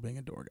famous while being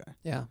a door guy.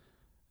 Yeah.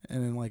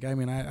 And then, like,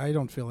 I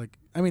don't feel like,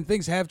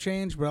 things have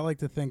changed, but I like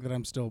to think that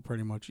I'm still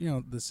pretty much,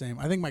 the same.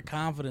 I think my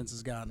confidence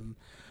has gotten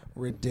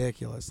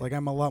ridiculous. Like,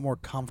 I'm a lot more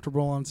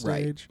comfortable on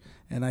stage,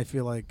 and I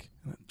feel like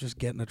just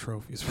getting a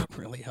trophy is what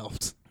really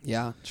helped.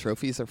 Yeah,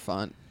 trophies are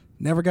fun.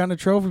 Never gotten a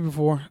trophy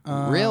before.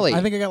 Really?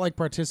 I think I got, like,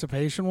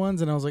 participation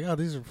ones, and I was like, oh,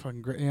 these are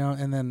fucking great,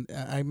 and then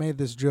I made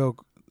this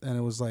joke, and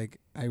it was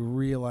like, I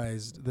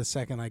realized the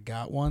second I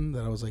got one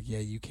that I was like, yeah,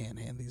 you can't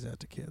hand these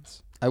out to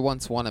kids. I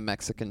once won a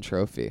Mexican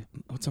trophy.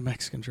 What's a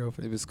Mexican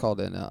trophy? It was called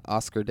an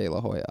Oscar de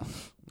la Hoya.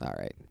 All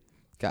right,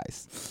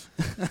 guys,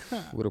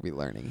 what are we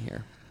learning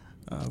here?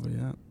 But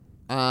yeah.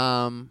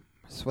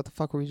 So what the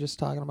fuck were we just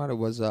talking about? It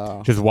was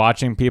just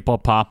watching people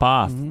pop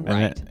off,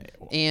 right?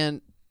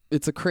 And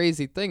it's a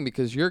crazy thing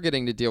because you're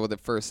getting to deal with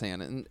it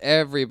firsthand, and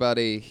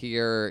everybody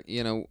here,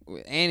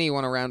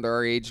 anyone around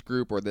our age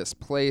group or this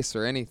place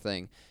or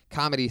anything.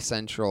 Comedy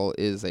Central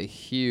is a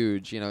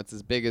huge, it's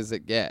as big as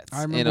it gets.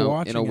 I remember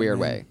watching in a weird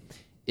it, way.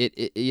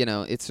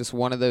 It's just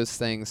one of those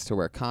things to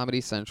where Comedy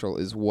Central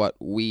is what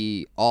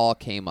we all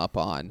came up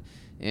on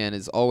and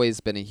has always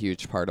been a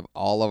huge part of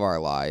all of our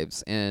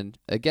lives. And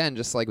again,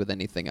 just like with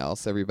anything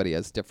else, everybody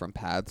has different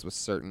paths with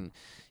certain,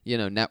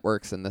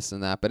 networks and this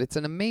and that. But it's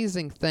an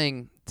amazing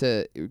thing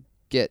to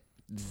get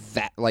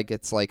that. Like,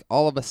 it's like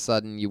all of a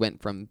sudden you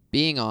went from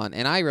being on,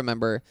 and I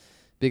remember,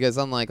 because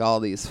unlike all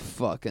these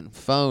fucking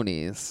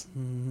phonies,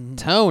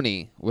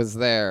 Tony was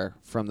there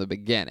from the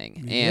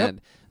beginning. Yep.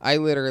 And I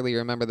literally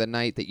remember the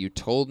night that you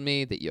told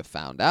me that you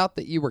found out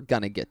that you were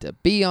going to get to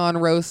be on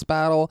Roast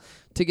Battle,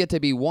 to get to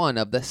be one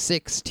of the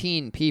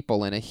 16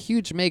 people in a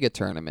huge mega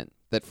tournament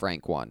that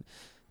Frank won.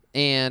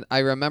 And I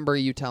remember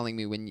you telling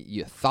me when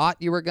you thought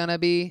you were going to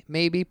be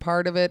maybe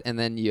part of it. And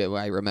then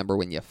I remember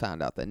when you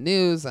found out the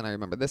news, and I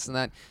remember this and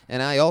that.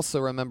 And I also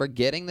remember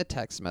getting the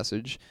text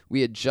message.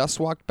 We had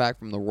just walked back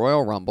from the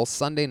Royal Rumble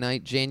Sunday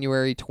night,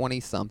 January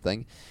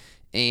 20-something.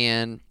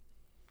 And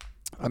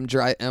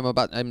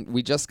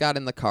we just got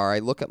in the car. I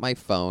look at my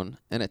phone,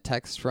 and a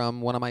text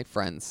from one of my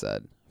friends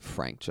said,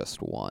 Frank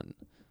just won.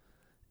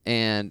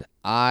 And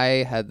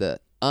I had the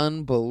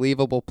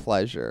unbelievable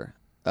pleasure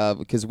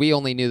because we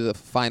only knew the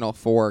final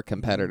 4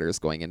 competitors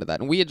going into that.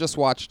 And we had just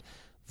watched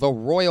the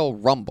Royal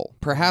Rumble,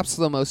 perhaps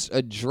the most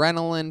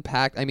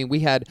adrenaline-packed.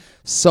 We had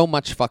so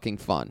much fucking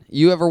fun.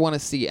 You ever want to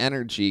see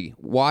energy,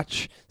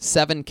 watch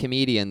 7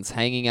 comedians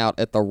hanging out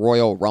at the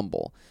Royal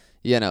Rumble.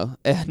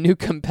 A new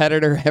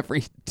competitor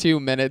every 2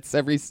 minutes.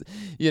 There's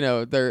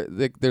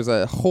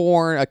a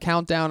horn, a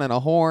countdown, and a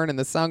horn, and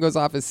the sound goes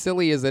off. As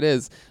silly as it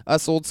is,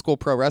 us old school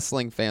pro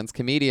wrestling fans,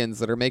 comedians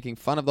that are making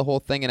fun of the whole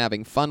thing and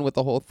having fun with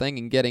the whole thing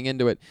and getting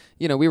into it,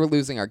 we were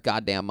losing our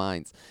goddamn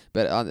minds.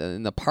 But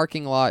in the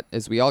parking lot,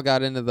 as we all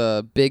got into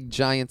the big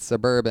giant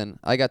Suburban,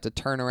 I got to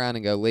turn around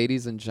and go,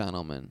 ladies and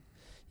gentlemen,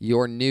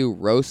 your new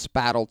Roast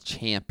Battle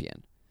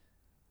champion,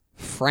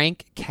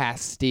 Frank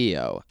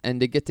Castillo. And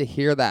to get to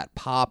hear that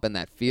pop and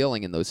that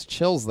feeling and those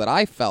chills that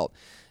I felt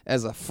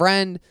as a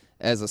friend,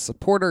 as a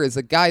supporter, as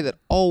a guy that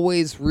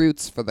always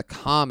roots for the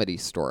Comedy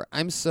Store.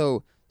 I'm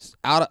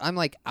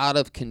out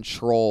of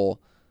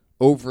control,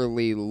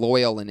 overly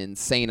loyal and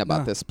insane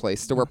about this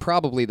place, to where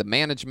probably the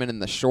management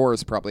and the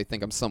Shores probably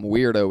think I'm some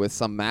weirdo with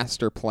some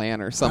master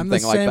plan or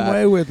something like that. I'm the same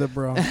way with it,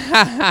 bro.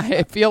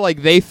 I feel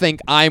like they think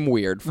I'm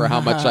weird for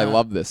how much I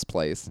love this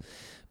place.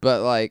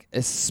 But, like,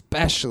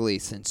 especially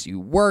since you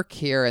work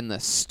here and the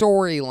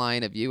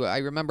storyline of you, I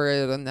remember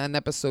in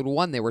episode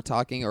 1 they were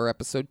talking, or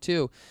episode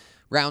 2,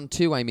 round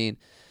 2,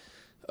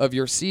 of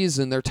your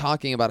season, they're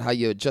talking about how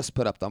you had just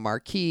put up the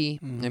marquee.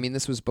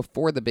 This was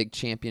before the big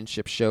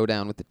championship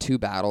showdown with the 2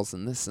 battles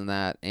and this and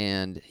that.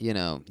 And,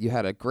 you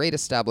had a great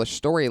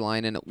established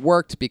storyline, and it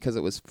worked because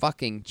it was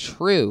fucking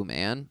true,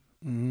 man.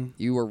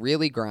 You were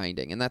really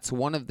grinding, and that's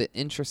one of the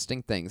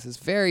interesting things. Is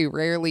very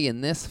rarely in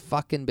this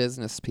fucking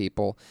business,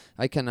 people,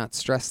 I cannot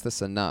stress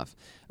this enough,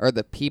 are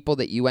the people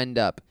that you end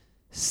up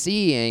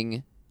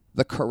seeing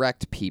the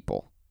correct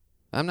people.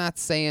 I'm not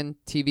saying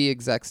TV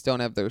execs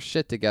don't have their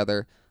shit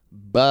together,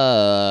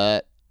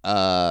 but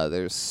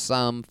there's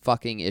some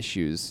fucking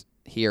issues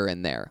here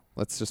and there.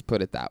 Let's just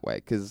put it that way,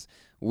 because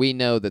we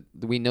know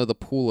the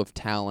pool of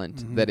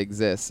talent that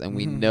exists, and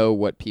we know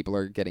what people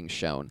are getting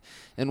shown.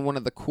 And one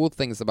of the cool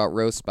things about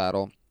Roast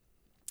Battle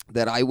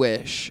that I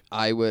wish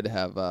I would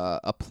have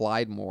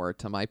applied more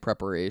to my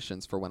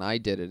preparations for when I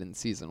did it in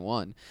season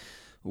 1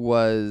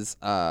 was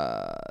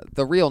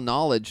the real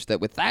knowledge that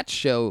with that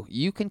show,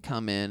 you can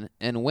come in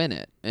and win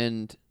it.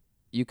 And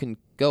you can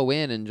go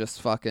in and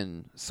just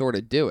fucking sort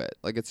of do it.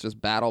 Like, it's just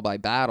battle by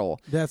battle.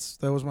 That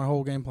was my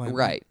whole game plan.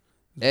 Right.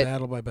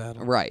 Battle by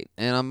battle. Right.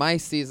 And on my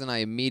season, I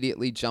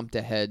immediately jumped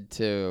ahead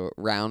to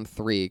round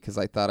 3 because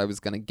I thought I was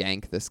going to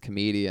gank this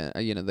comedian,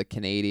 the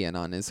Canadian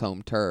on his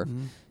home turf.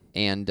 Mm-hmm.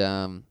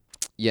 And,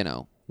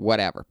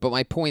 whatever. But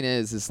my point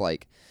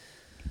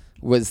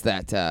was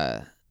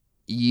that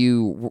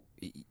you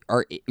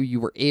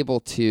were able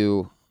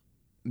to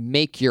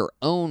make your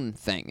own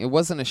thing. It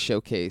wasn't a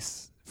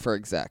showcase for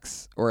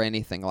execs or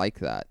anything like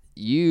that.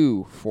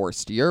 You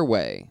forced your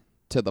way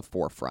to the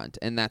forefront,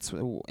 and that's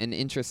an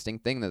interesting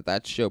thing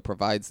that show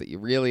provides that you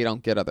really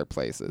don't get other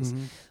places.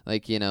 Mm-hmm.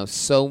 Like,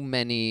 so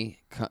many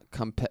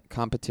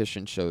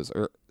competition shows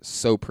are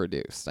so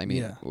produced. I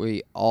mean,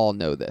 we all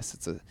know this.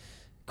 It's a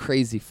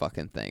crazy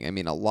fucking thing. I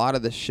mean, a lot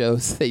of the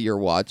shows that you're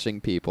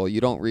watching, people, you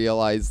don't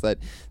realize that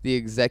the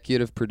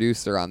executive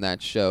producer on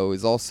that show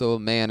is also a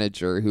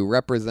manager who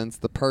represents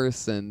the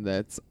person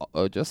that's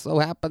just so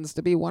happens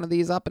to be one of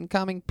these up and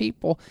coming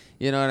people.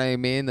 You know what I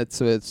mean?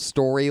 That's a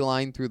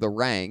storyline through the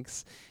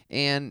ranks,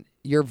 and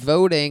you're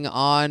voting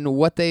on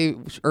what they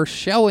are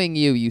showing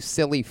you, you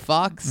silly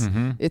fucks.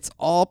 Mm-hmm. It's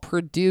all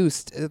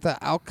produced. The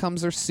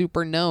outcomes are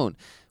super known.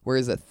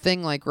 Whereas a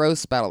thing like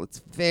Roast Battle, it's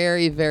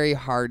very, very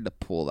hard to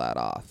pull that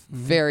off. Mm-hmm.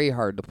 Very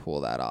hard to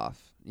pull that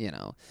off.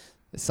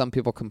 Some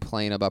people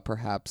complain about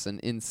perhaps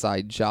an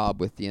inside job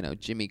with,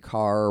 Jimmy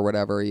Carr or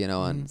whatever,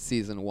 on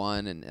season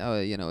 1. And,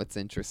 it's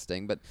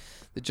interesting. But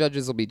the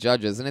judges will be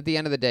judges. And at the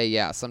end of the day,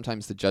 yeah,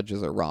 sometimes the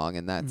judges are wrong,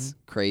 and that's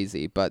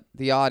crazy. But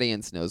the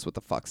audience knows what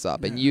the fuck's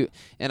up. Yeah.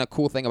 And a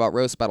cool thing about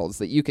Roast Battle is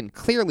that you can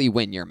clearly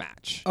win your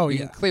match. Oh, you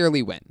can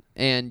clearly win.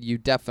 And you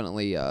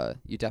definitely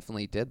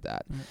did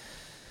that. Mm.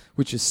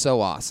 Which is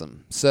so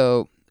awesome.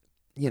 So,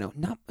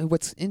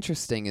 what's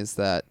interesting is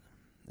that,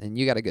 and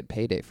you got a good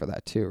payday for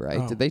that too, right?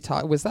 Oh, Did they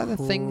talk? Was that a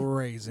thing?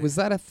 Crazy. Was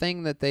that a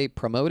thing that they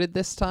promoted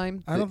this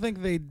time? I don't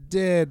think they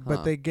did,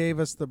 but they gave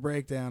us the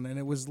breakdown, and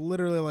it was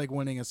literally like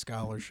winning a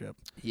scholarship.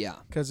 Yeah.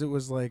 Because it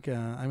was like,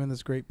 I'm in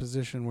this great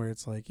position where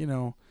it's like,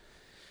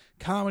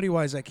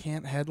 comedy-wise, I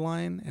can't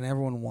headline, and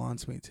everyone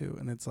wants me to.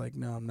 And it's like,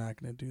 no, I'm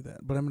not going to do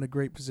that. But I'm in a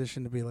great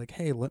position to be like,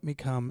 hey, let me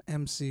come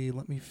MC,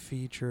 let me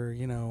feature,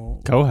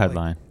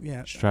 Co-headline.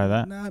 Yeah. Just try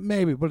that.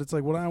 Maybe, but it's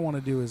like what I want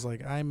to do is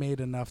like I made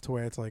enough to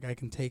where it's like I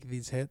can take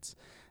these hits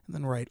and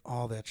then write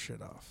all that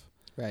shit off.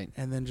 Right.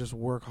 And then just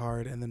work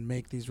hard and then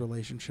make these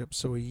relationships.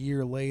 So a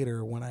year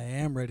later, when I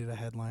am ready to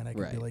headline, I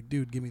can be like,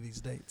 dude, give me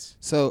these dates.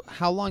 So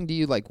how long do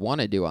you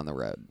want to do on the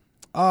road?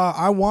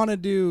 I want to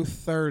do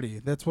 30.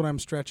 That's what I'm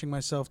stretching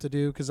myself to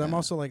do because I'm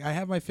also like I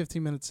have my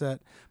 15-minute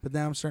set, but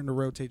now I'm starting to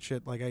rotate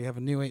shit. Like I have a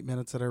new 8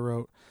 minutes that I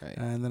wrote,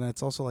 and then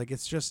it's also like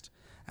it's just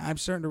I'm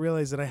starting to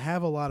realize that I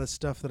have a lot of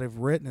stuff that I've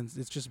written, and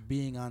it's just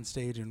being on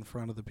stage in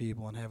front of the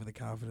people and having the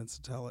confidence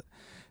to tell it,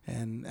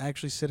 and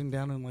actually sitting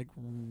down and like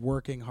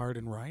working hard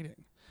and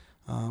writing.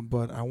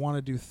 But I want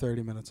to do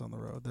 30 minutes on the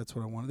road. That's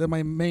what I want. Then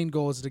my main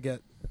goal is to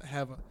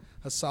have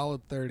a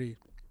solid 30.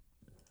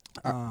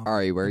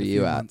 Ari, where are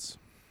you at?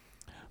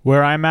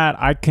 Where I'm at,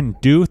 I can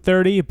do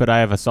 30, but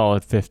I have a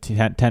solid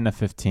 10 to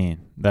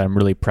 15 that I'm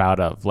really proud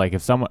of. Like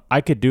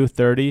I could do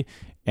 30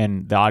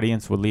 and the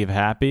audience would leave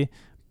happy,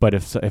 but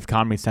if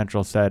Comedy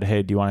Central said,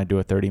 hey, do you want to do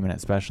a 30-minute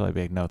special? I'd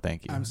be like, no,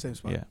 thank you. I'm same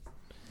spot. Yeah.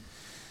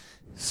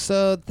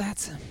 So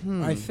that's...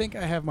 I think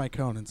I have my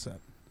Conan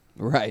set.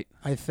 Right.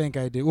 I think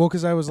I do. Well,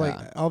 because I was like,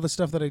 all the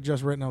stuff that I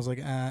just written, I was like,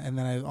 and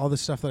then all the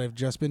stuff that I've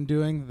just been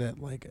doing that,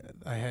 like,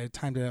 I had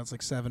timed it out, it's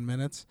like 7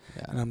 minutes.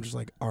 Yeah. And I'm just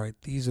like, all right,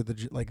 these are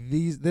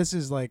this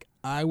is like,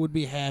 I would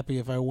be happy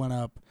if I went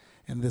up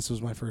and this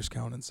was my first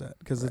Conan set.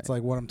 Because it's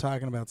like, what I'm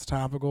talking about, it's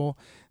topical,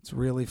 it's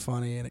really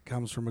funny, and it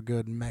comes from a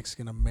good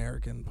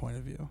Mexican-American point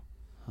of view.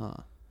 Huh.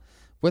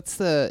 What's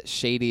the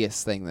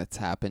shadiest thing that's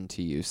happened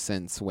to you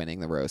since winning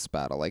the roast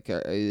battle? Like,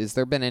 has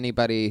there been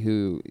anybody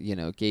who,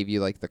 gave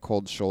you like the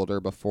cold shoulder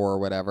before or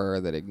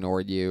whatever that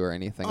ignored you or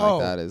anything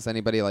like that? Has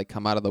anybody like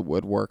come out of the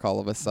woodwork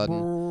all of a sudden?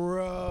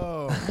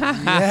 Bro,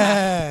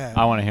 yeah.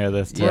 I want to hear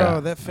this too.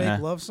 Bro, that fake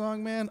love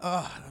song, man.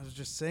 Oh, I was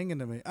just singing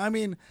to me. I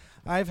mean,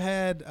 I've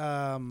had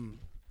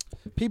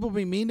people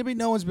be mean to me.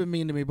 No one's been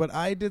mean to me, but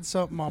I did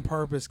something on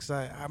purpose because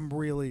I'm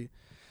really...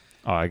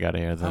 Oh, I gotta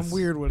hear this. I'm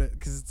weird with it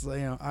because it's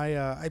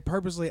I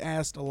purposely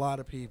asked a lot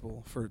of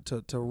people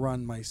to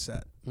run my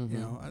set,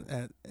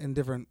 in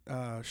different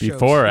shows.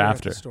 Before or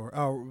after?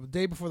 Store.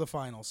 Day before the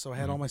finals. So I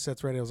had all my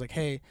sets ready. I was like,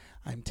 hey,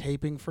 I'm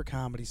taping for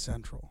Comedy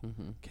Central.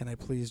 Can I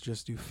please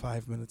just do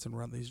 5 minutes and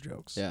run these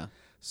jokes? Yeah.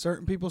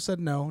 Certain people said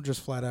no,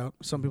 just flat out.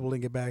 Some people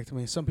didn't get back to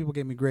me. Some people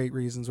gave me great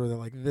reasons where they're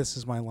like, this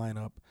is my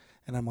lineup.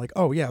 And I'm like,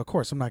 oh, yeah, of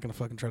course. I'm not going to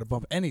fucking try to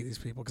bump any of these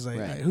people because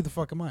who the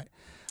fuck am I?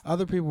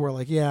 Other people were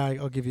like, yeah,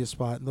 I'll give you a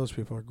spot. And those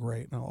people are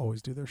great. And I'll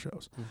always do their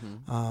shows.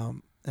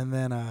 And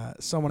then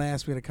someone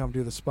asked me to come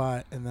do the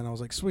spot. And then I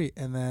was like, sweet.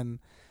 And then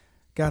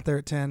got there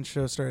at 10.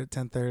 Show started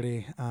at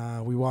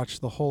 10:30. We watched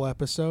the whole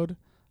episode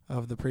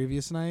of the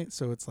previous night.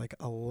 So it's like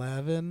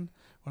 11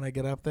 when I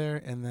get up there.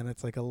 And then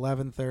it's like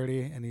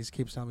 11:30. And he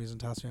keeps telling me he's going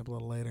to toss me up a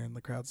little later. And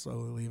the crowd's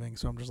slowly leaving.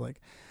 So I'm just like...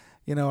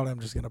 you know what, I'm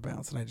just going to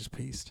bounce. And I just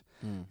pieced.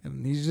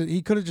 And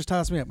he could have just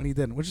tossed me up, and he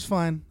didn't, which is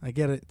fine. I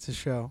get it. It's a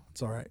show.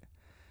 It's all right.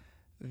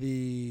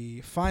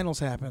 The finals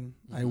happen.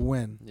 I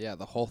win. Yeah,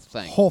 the whole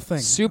thing.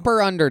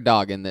 Super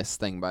underdog in this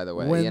thing, by the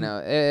way. You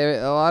know,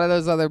 a lot of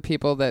those other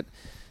people that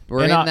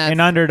were an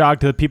underdog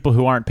to the people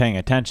who aren't paying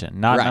attention,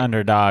 not an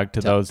underdog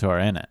to those who are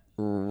in it.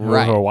 Who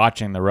are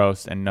watching the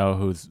roast and know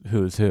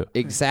who's who.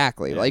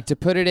 Exactly. Yeah. Like, to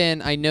put it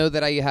in, I know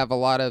that I have a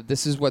lot of,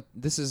 this is,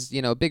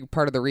 a big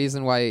part of the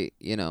reason why,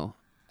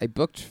 I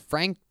booked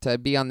Frank to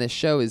be on this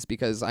show is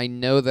because I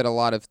know that a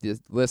lot of the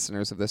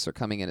listeners of this are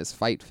coming in as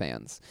fight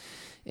fans.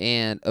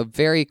 And a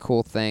very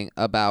cool thing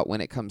about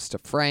when it comes to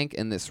Frank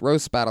and this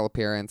roast battle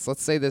appearance,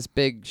 let's say this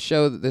big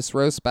show, this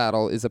roast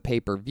battle is a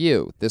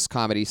pay-per-view, this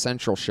Comedy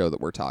Central show that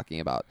we're talking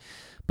about.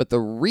 But the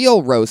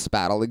real roast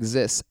battle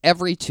exists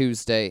every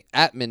Tuesday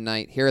at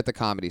midnight here at the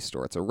Comedy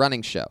Store. It's a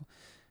running show.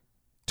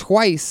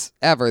 Twice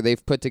ever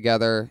they've put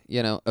together,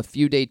 a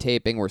few-day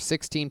taping where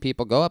 16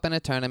 people go up in a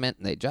tournament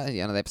and they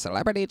have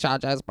celebrity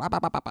judges, blah, blah,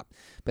 blah, blah, blah.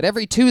 But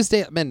every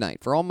Tuesday at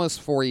midnight for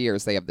almost 4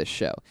 years they have this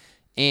show.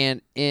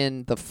 And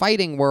in the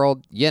fighting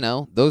world,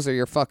 those are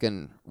your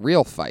fucking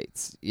real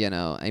fights.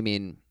 I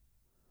mean,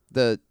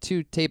 the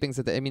two tapings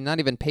not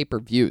even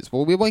pay-per-views.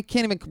 Well, we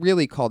can't even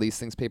really call these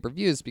things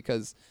pay-per-views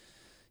because,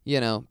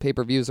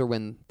 pay-per-views are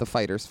when the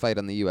fighters fight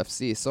on the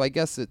UFC. So I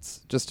guess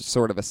it's just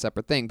sort of a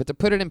separate thing. But to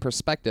put it in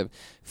perspective,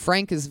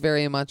 Frank is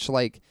very much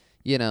like,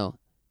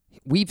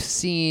 we've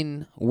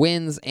seen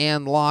wins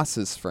and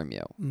losses from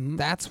you. Mm-hmm.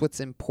 That's what's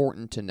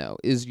important to know,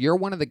 is you're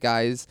one of the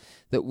guys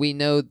that we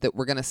know that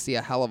we're going to see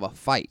a hell of a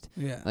fight.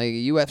 Yeah. Like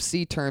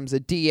UFC terms, a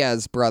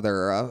Diaz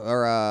brother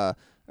or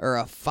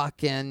a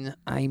fucking,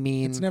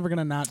 it's never going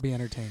to not be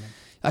entertaining.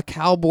 A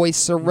Cowboy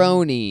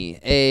Cerrone,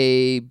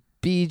 a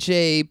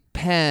BJ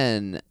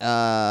Penn,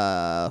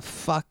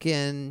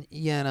 fucking,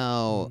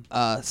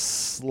 a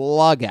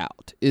slug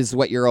out is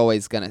what you're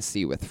always going to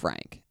see with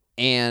Frank.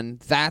 And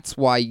that's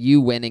why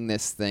you winning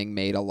this thing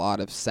made a lot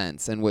of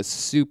sense and was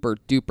super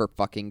duper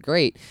fucking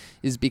great,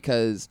 is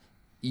because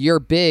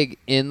you're big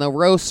in the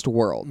roast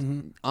world.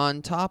 Mm-hmm.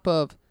 On top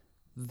of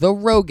the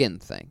Rogan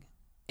thing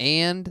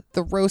and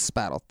the roast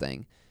battle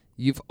thing,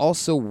 you've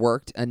also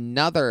worked and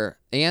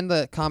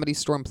the Comedy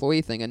Store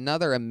employee thing,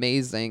 another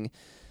amazing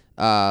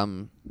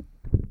thing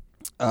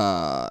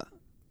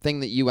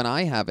that you and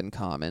I have in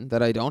common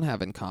that I don't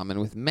have in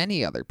common with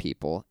many other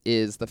people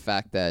is the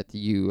fact that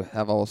you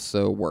have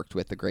also worked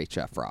with the great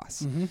Jeff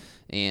Ross. Mm-hmm.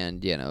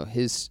 And,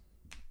 his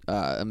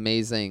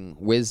amazing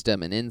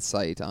wisdom and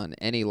insight on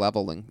any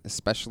level, and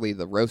especially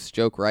the roast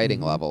joke writing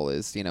mm-hmm. level,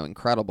 is,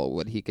 incredible.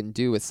 What he can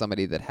do with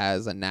somebody that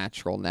has a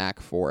natural knack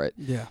for it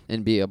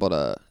and be able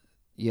to,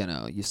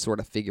 you sort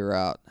of figure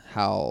out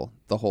how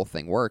the whole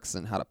thing works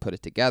and how to put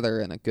it together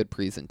and a good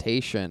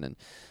presentation and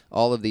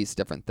all of these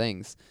different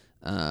things.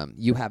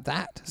 You have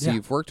that. So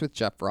you've worked with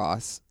Jeff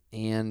Ross,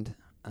 and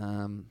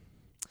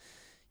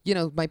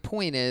my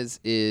point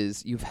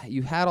is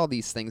you've had all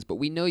these things, but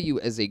we know you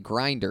as a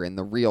grinder in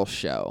the real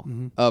show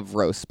mm-hmm. of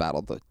Roast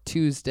Battle, the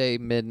Tuesday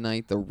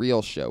midnight, the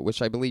real show,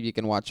 which I believe you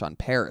can watch on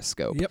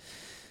Periscope. Yep.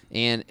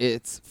 And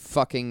it's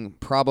fucking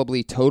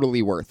probably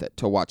totally worth it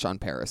to watch on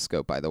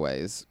Periscope, by the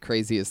way. As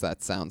crazy as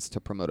that sounds to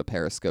promote a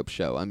Periscope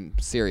show, I'm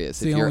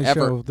serious. It's the only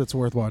show that's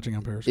worth watching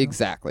on Periscope.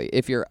 Exactly.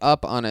 If you're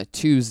up on a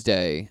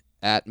Tuesday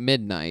at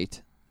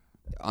midnight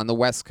on the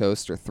West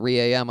Coast or 3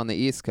 a.m. on the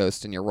East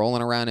Coast and you're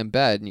rolling around in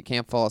bed and you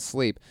can't fall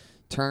asleep,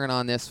 turn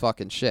on this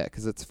fucking shit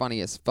because it's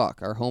funny as fuck.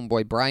 Our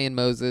homeboy Brian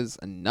Moses,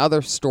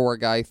 another store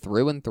guy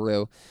through and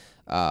through,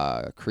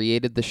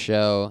 created the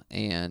show,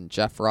 and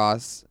Jeff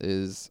Ross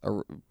is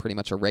pretty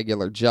much a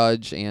regular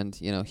judge and,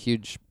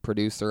 huge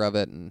producer of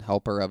it and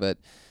helper of it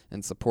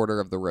and supporter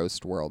of the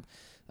roast world.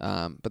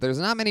 But there's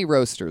not many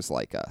roasters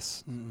like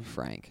us,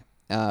 Frank.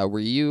 Were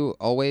you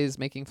always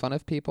making fun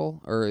of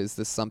people, or is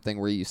this something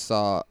where you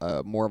saw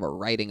more of a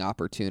writing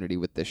opportunity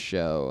with this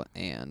show?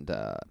 And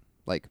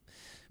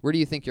where do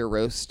you think your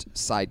roast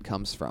side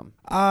comes from?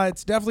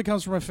 It definitely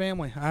comes from my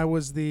family. I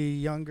was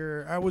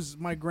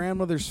my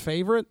grandmother's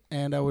favorite,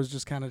 and I was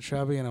just kind of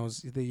chubby, and I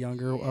was the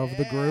younger of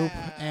the group.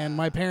 And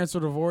my parents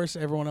were divorced.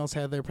 Everyone else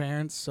had their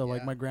parents, so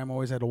my grandma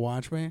always had to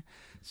watch me.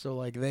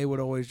 So they would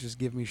always just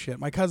give me shit.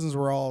 My cousins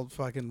were all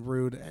fucking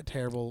rude,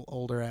 terrible,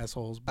 older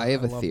assholes. I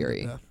have a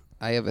theory.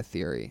 I have a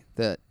theory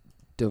that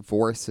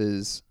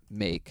divorces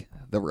make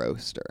the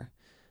roaster.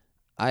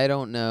 I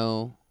don't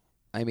know.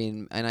 I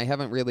mean, and I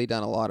haven't really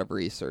done a lot of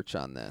research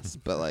on this,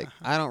 but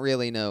I don't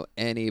really know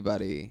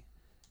anybody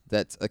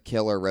that's a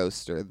killer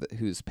roaster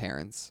whose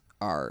parents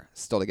are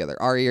still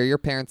together. Ari, are your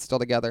parents still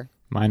together?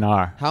 Mine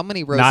are. How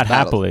many roast Not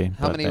battles? happily.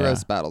 How many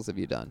roast battles have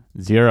you done?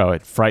 0.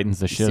 It frightens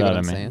the shit out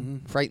of me.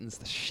 Mm-hmm. Frightens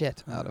the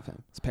shit out of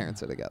him. His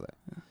parents are together.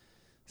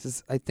 This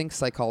is, I think,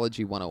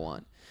 psychology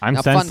 101. I'm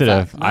now,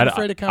 sensitive. I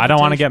don't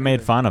want to get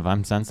made fun of.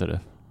 I'm sensitive.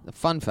 A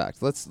fun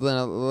fact. Let's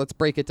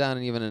break it down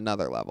in even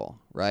another level,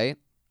 right?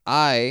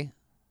 I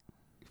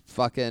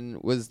fucking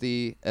was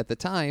at the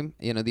time,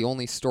 the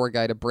only store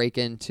guy to break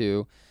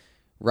into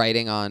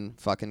writing on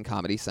fucking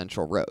Comedy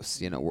Central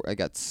roasts. I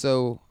got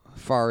so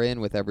far in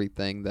with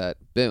everything that,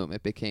 boom,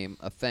 it became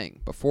a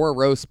thing. Before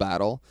Roast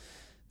Battle,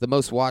 the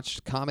most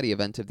watched comedy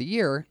event of the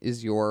year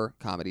is your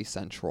Comedy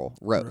Central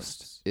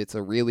Roast. It's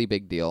a really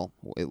big deal,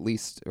 at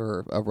least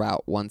or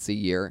about once a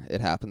year. It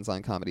happens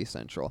on Comedy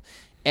Central.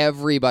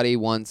 Everybody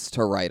wants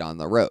to write on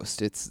the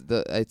roast. It's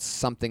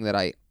something that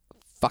I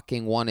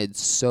fucking wanted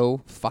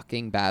so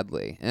fucking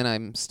badly, and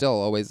I'm still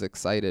always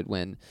excited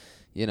when,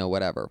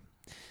 whatever.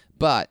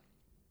 But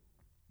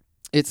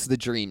it's the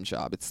dream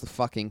job. It's the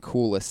fucking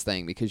coolest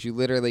thing because you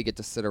literally get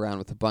to sit around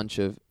with a bunch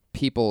of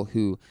people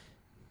who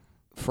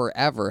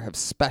forever have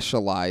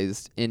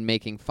specialized in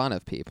making fun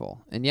of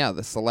people. And yeah,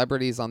 the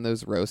celebrities on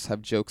those roasts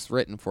have jokes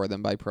written for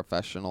them by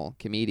professional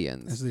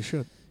comedians. As they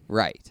should.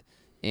 Right.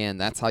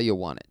 And that's how you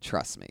want it,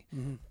 trust me.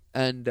 Mm-hmm.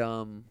 And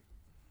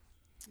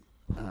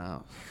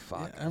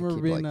fuck. Yeah, I remember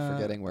keep being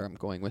forgetting where I'm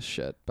going with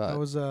shit. But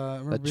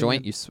that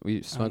joint you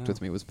smoked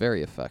with me was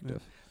very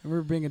effective. Yeah. I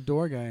remember being a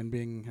door guy and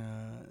being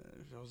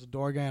I was a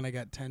door guy and I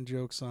got 10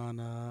 jokes on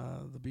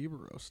the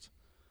Bieber roast.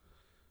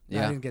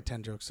 Yeah. I didn't get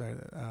 10 jokes. Sorry.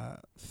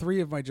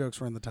 3 of my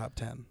jokes were in the top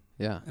 10.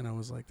 Yeah. And I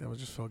was like, that was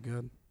just felt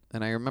good.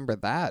 And I remember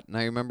that. And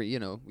I remember,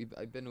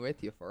 I've been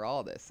with you for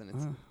all this. And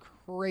it's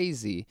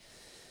crazy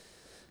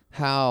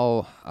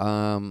how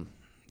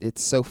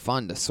it's so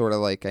fun to sort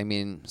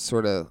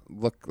of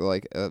look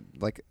like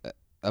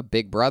a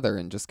big brother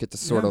and just get to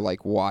sort of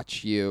like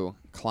watch you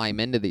climb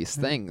into these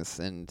things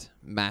and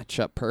match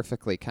up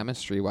perfectly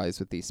chemistry-wise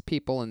with these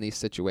people in these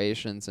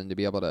situations and to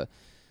be able to,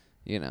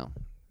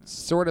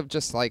 sort of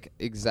just like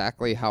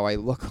exactly how I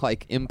look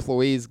like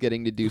employees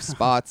getting to do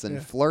spots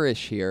and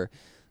flourish here.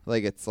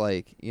 Like, it's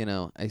like,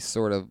 I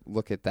sort of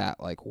look at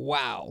that like,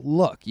 wow,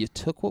 look, you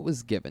took what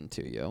was given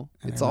to you.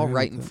 And it's all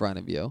right in front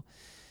of you.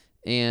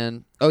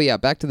 And,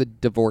 back to the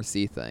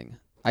divorcee thing.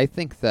 I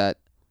think that,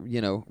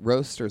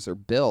 roasters are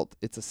built.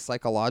 It's a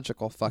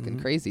psychological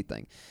fucking crazy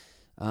thing.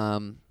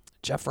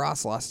 Jeff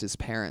Ross lost his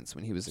parents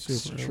when he was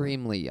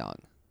extremely young.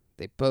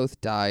 They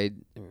both died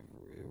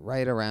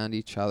right around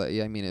each other.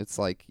 I mean, it's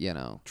like,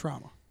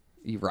 trauma.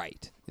 You're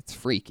right. It's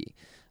freaky.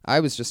 I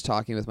was just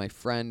talking with my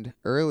friend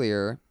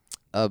earlier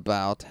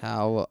about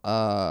how,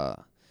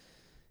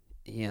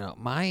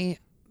 my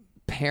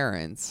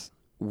parents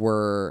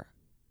were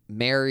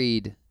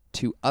married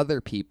to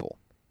other people.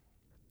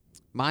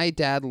 My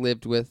dad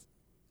lived with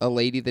a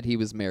lady that he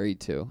was married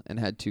to and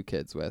had 2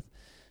 kids with.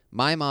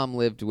 My mom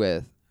lived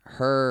with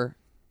her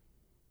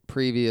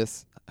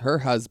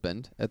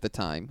husband at the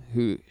time,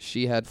 who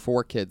she had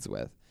 4 kids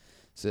with.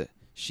 So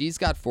she's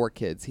got 4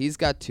 kids. He's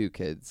got 2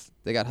 kids.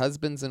 They got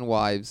husbands and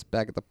wives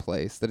back at the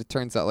place that it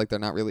turns out like they're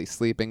not really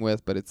sleeping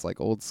with, but it's like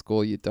old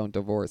school, you don't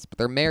divorce. But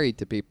they're married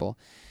to people.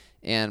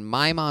 And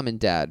my mom and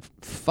dad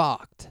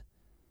fucked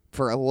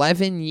for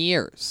 11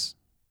 years.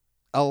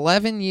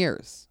 11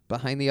 years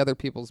behind the other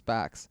people's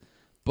backs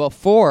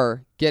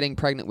before getting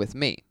pregnant with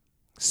me.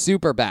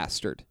 Super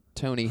bastard,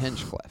 Tony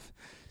Hinchcliffe.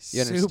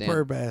 You understand?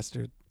 Super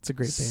bastard. It's a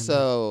great name.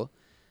 So,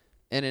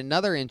 and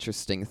another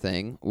interesting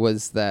thing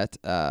was that,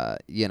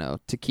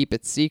 to keep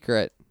it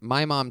secret,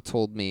 my mom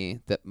told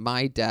me that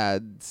my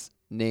dad's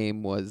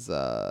name was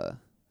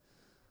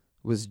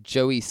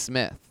Joey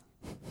Smith.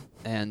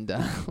 And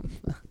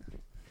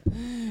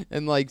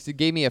and like she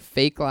gave me a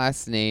fake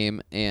last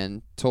name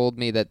and told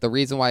me that the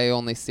reason why I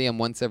only see him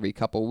once every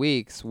couple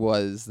weeks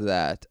was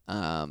that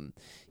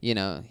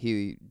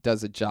he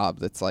does a job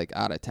that's like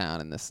out of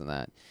town and this and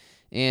that.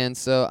 And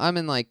so I'm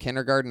in like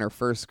kindergarten or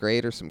first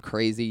grade or some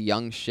crazy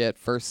young shit,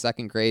 first,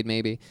 second grade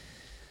maybe.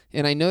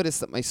 And I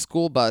noticed that my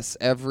school bus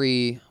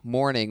every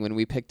morning when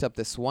we picked up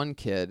this one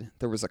kid,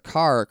 there was a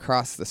car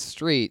across the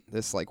street,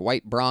 this like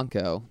white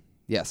Bronco.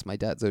 Yes, my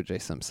dad's O.J.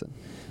 Simpson.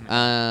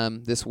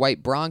 This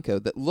white Bronco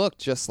that looked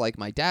just like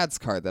my dad's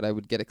car that I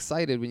would get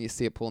excited when you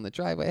see it pull in the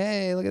driveway.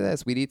 Hey, look at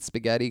this. We'd eat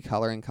spaghetti,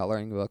 coloring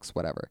books,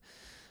 whatever.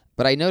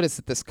 But I noticed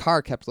that this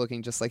car kept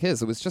looking just like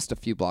his. It was just a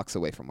few blocks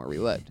away from where we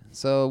lived.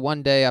 So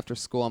one day after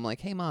school, I'm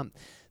like, hey, Mom,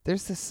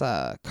 there's this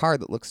car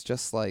that looks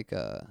just like,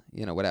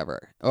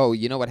 whatever. Oh,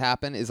 you know what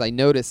happened is I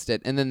noticed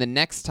it. And then the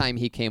next time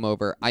he came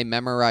over, I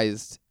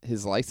memorized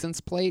his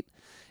license plate.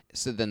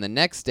 So then the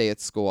next day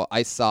at school,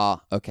 I saw,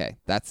 okay,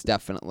 that's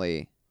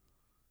definitely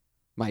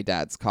my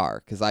dad's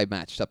car because I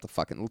matched up the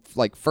fucking,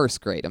 like,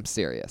 first grade. I'm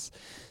serious.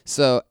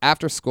 So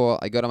after school,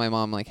 I go to my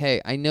mom, I'm like,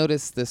 hey, I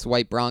noticed this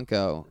white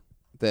Bronco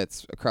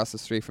that's across the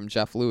street from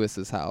Jeff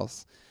Lewis's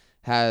house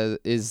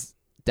is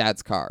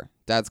dad's car.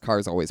 Dad's car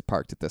is always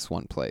parked at this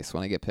one place.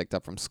 When I get picked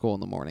up from school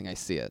in the morning, I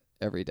see it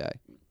every day.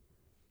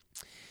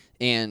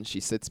 And she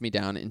sits me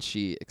down and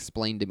she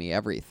explained to me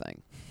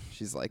everything.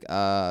 She's like,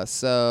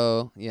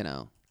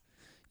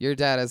 your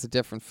dad has a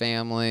different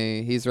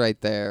family. He's right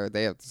there.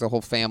 There's a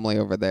whole family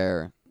over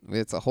there.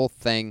 It's a whole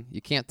thing.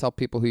 You can't tell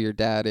people who your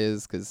dad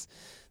is because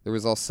there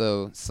was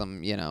also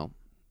some,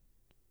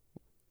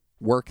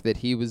 work that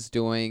he was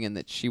doing and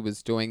that she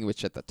was doing,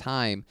 which at the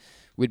time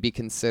would be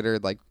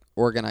considered like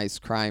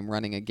organized crime,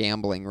 running a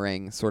gambling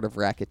ring, sort of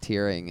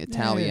racketeering,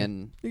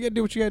 Italian. Yeah. You got to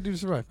do what you got to do to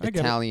survive.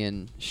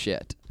 Italian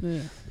shit.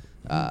 Yeah.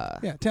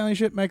 Italian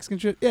shit, Mexican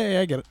shit. Yeah,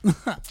 I get it.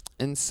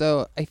 And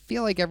so I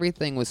feel like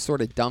everything was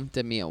sort of dumped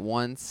in me at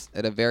once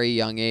at a very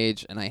young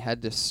age, and I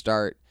had to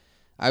start.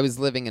 I was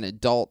living an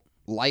adult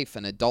life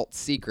and adult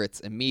secrets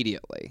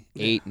immediately.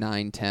 8,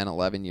 9, 10,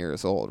 11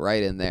 years old,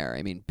 right in there.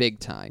 I mean, big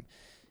time.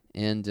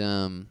 And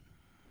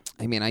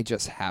I mean, I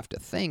just have to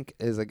think,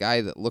 as a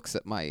guy that looks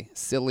at my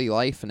silly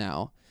life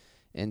now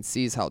and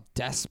sees how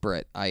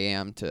desperate I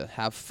am to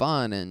have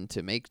fun and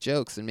to make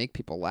jokes and make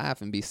people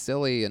laugh and be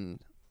silly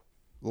and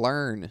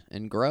learn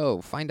and grow,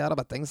 find out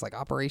about things like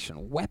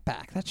Operation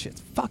Wetback. That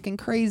shit's fucking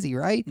crazy,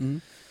 right? Mm-hmm.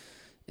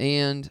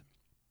 And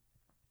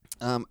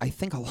I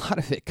think a lot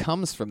of it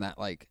comes from that,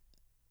 like,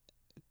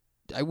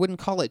 I wouldn't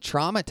call it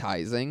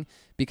traumatizing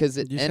because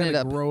it ended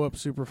up grow up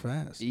super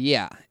fast.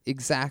 Yeah,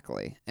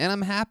 exactly. And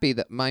I'm happy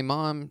that my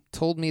mom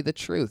told me the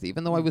truth,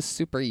 even though I was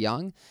super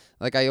young.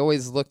 Like, I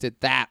always looked at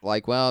that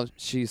like, well,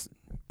 she's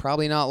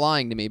probably not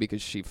lying to me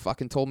because she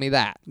fucking told me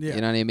that. Yeah.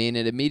 You know what I mean?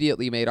 It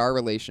immediately made our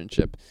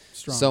relationship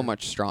so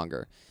much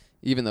stronger,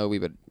 even though we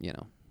would,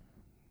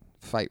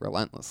 fight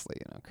relentlessly.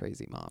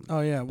 Crazy mom.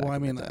 Oh yeah. Well, I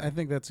mean, I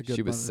think that's a good.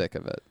 She was sick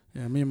of it.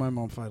 Yeah, me and my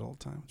mom fight all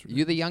the time.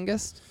 You the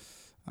youngest?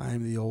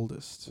 I'm the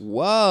oldest.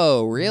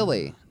 Whoa,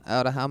 really?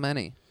 Out of how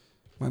many?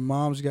 My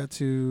mom's got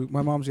 2.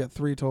 My mom's got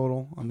 3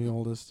 total. I'm the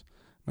oldest.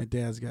 My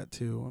dad's got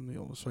 2. I'm the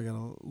oldest. So I got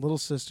a little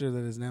sister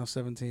that is now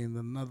 17.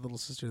 Then another little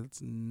sister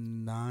that's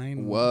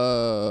 9.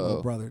 Whoa.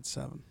 Little brother at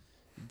 7.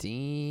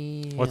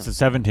 Damn. What's the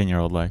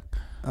 17-year-old like?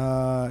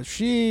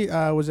 She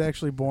was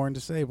actually born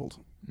disabled.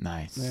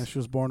 Nice. Yeah, she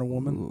was born a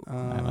woman. Ooh,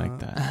 I like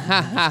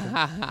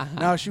that.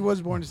 No, she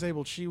was born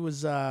disabled. She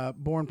was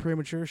born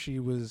premature. She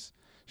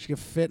could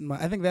fit in my.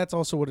 I think that's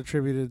also what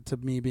attributed to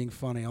me being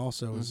funny.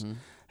 Also, is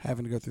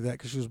having to go through that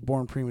because she was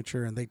born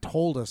premature, and they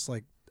told us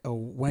like,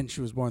 when she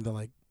was born, they're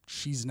like,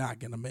 she's not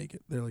gonna make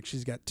it. They're like,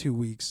 she's got 2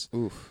 weeks.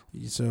 Oof.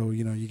 So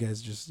you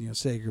guys just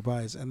say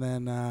goodbyes, and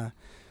then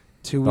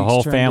 2 weeks. The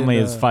whole family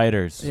is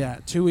fighters. Yeah,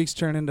 2 weeks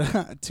turned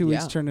into 2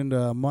 weeks turned into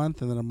a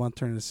month, and then a month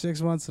turned into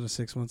 6 months, and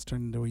 6 months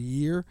turned into a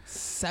year.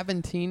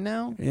 17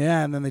 now?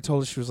 Yeah, and then they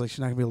told us she was like, she's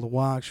not gonna be able to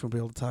walk, she won't be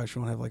able to talk, she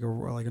won't have like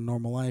a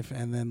normal life,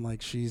 and then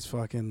like she's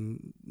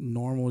fucking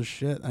normal as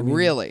shit. I mean,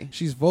 really?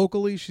 She's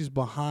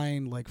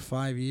behind like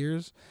 5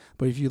 years,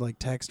 but if you like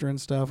text her and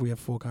stuff, we have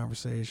full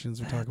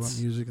conversations. We talk about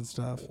music and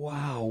stuff.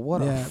 Wow,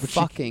 what a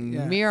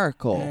fucking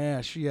miracle!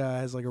 Yeah, she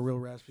has like a real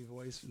raspy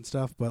voice and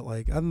stuff, but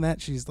like other than that,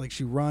 she's like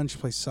she runs. She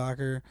plays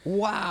soccer.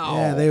 Wow.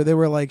 Yeah, they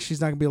were like, she's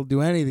not gonna be able to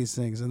do any of these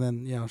things, and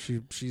then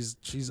she's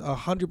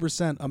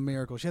 100% a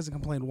miracle. She hasn't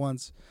complained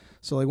once.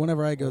 So like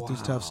whenever I go through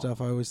tough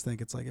stuff, I always think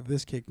it's like, if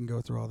this kid can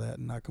go through all that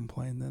and not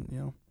complain,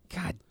 then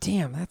God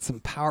damn, that's some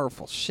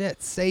powerful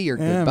shit. Say your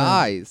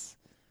goodbyes. Man.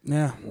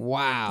 Yeah.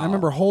 Wow. I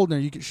remember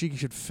holding her. She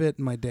should fit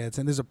in my dad's.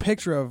 And there's a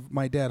picture of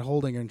my dad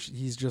holding her, and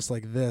he's just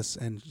like this,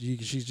 and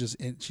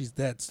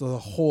that's the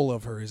whole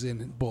of her is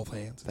in both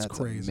hands. It's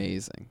crazy. That's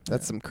amazing.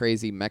 That's some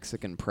crazy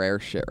Mexican prayer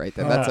shit right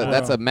there.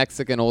 That's a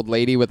Mexican old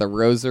lady with a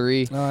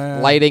rosary,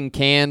 lighting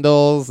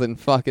candles, and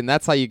fucking.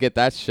 That's how you get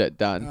that shit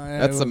done.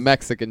 That's some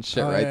Mexican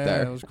shit right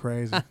there. That was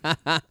crazy.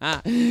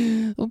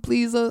 Oh,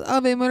 please,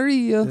 Ave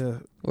Maria. Yeah.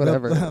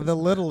 Whatever. The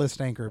littlest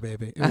anchor,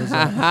 baby. It was,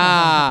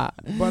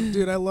 but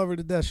dude, I love her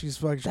to death. She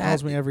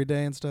calls me every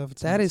day and stuff.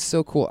 That is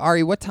so cool.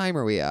 Ari, what time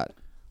are we at?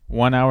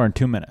 1 hour and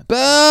 2 minutes.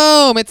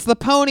 Boom! It's the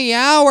pony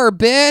hour,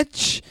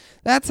 bitch.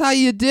 That's how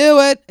you do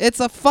it.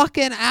 It's a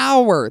fucking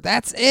hour.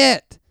 That's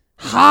it.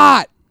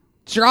 Hot.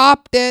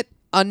 Dropped it.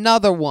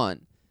 Another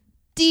one.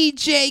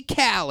 DJ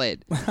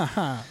Khaled.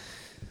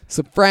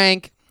 So,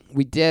 Frank,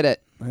 we did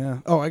it. Yeah.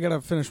 Oh, I gotta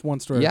finish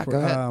one story. Yeah, go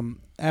ahead.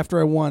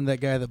 After I won,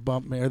 that guy that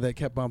bumped me, or that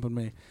kept bumping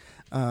me,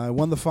 I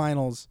won the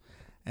finals,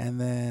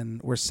 and then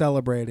we're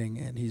celebrating,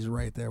 and he's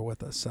right there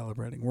with us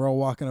celebrating. We're all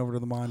walking over to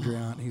the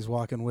Mondrian. He's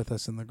walking with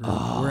us in the group.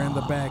 We're in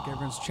the back.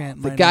 Everyone's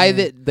chanting. The guy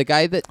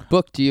that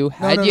booked you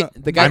had no. you.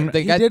 The guy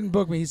he didn't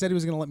book me. He said he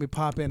was gonna let me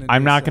pop in. And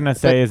I'm not gonna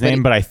say his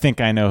name, but I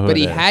think I know who. But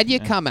he it is. had you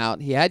come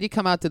out. He had you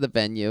come out to the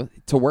venue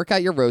to work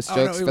out your roast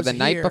jokes for the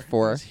night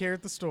before. He was here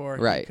at the store.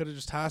 Right. He could have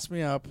just tossed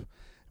me up.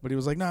 But he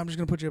was like, no, I'm just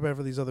going to put you up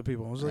after these other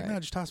people. I was like, no,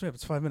 just toss me up.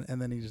 It's 5 minutes.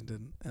 And then he just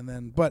didn't. And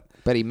then, but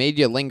he made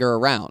you linger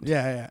around.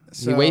 Yeah.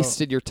 So, he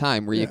wasted your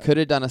time where you could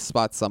have done a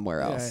spot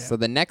somewhere else. Yeah. So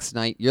the next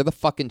night, you're the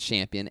fucking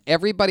champion.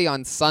 Everybody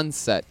on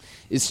Sunset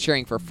is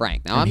cheering for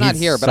Frank. Now, And I'm not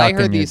he's here, but I heard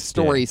sucking these his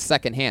stories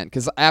secondhand.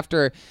 Because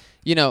after...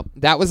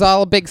 that was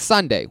all a big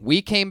Sunday.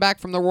 We came back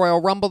from the Royal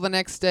Rumble the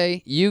next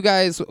day. You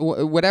guys,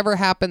 whatever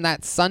happened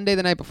that Sunday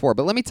the night before.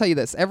 But let me tell you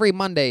this. Every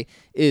Monday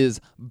is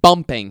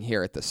bumping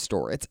here at the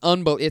store. It's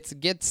unbelievable.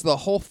 It gets the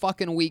whole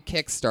fucking week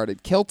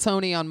kick-started. Kill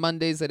Tony on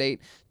Mondays at 8.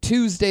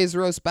 Tuesdays,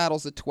 roast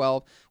battles at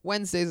 12.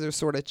 Wednesdays are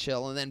sort of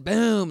chill. And then,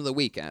 boom, the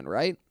weekend,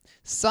 right?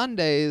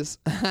 Sundays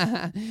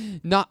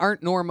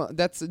aren't normal.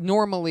 That's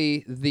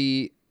normally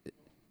the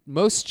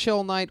most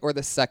chill night or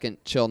the second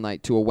chill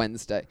night to a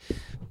Wednesday.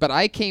 But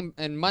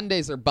and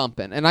Mondays are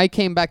bumping, and I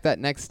came back that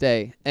next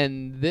day,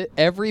 and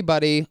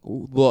everybody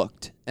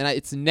looked, and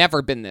it's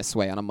never been this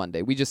way on a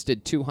Monday. We just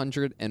did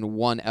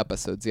 201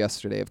 episodes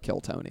yesterday of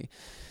Kill Tony.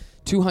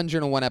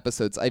 201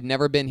 episodes. I've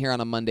never been here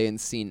on a Monday and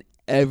seen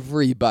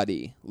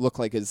everybody look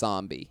like a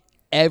zombie.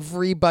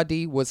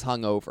 Everybody was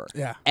hungover.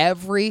 Yeah.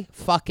 Every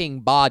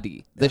fucking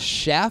body. The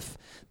chef,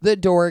 the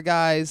door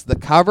guys, the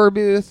cover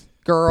booth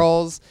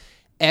girls,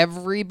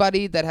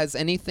 everybody that has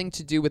anything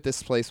to do with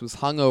this place was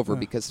hungover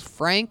because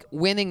Frank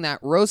winning that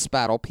roast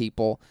battle,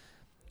 people,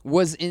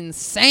 was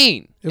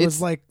insane. It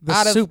was like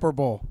the Super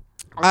Bowl.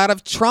 Out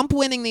of Trump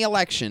winning the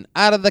election,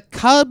 out of the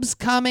Cubs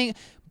coming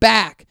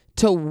back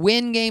to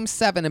win Game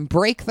 7 and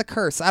break the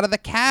curse, out of the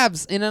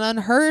Cavs in an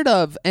unheard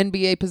of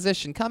NBA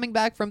position, coming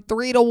back from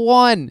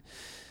 3-1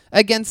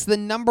 against the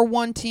number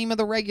 1 team of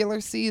the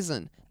regular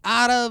season.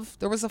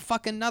 There was a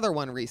fucking another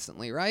one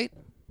recently, right?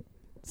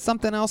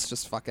 Something else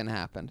just fucking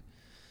happened.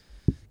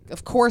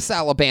 Of course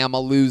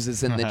Alabama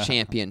loses in the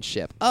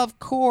championship. Of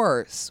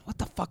course. What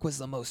the fuck was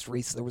the most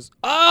recent? There was,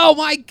 oh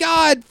my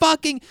God,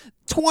 fucking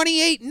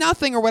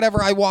 28-0 or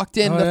whatever I walked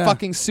in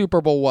fucking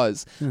Super Bowl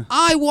was. Yeah.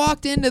 I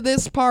walked into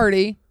this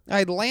party.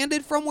 I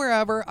landed from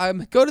wherever. I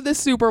go to this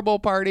Super Bowl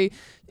party.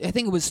 I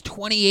think it was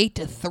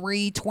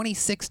 28-3,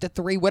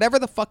 26-3, whatever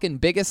the fucking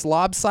biggest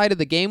lopsided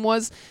the game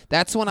was.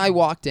 That's when I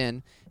walked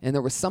in, and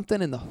there was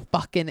something in the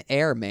fucking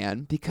air,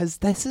 man, because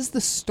this is the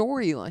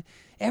storyline.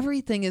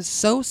 Everything is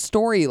so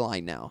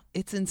storyline now.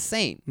 It's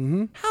insane.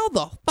 Mm-hmm. How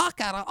the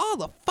fuck out of all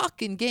the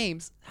fucking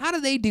games, how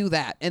do they do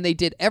that? And they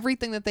did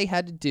everything that they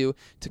had to do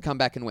to come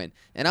back and win.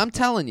 And I'm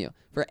telling you,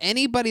 for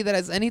anybody that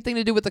has anything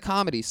to do with the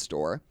Comedy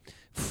Store,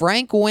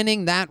 Frank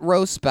winning that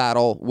roast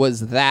battle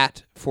was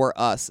that for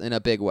us in a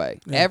big way.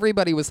 Yeah.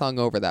 Everybody was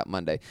hungover that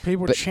Monday.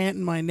 People were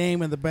chanting my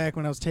name in the back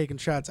when I was taking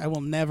shots. I will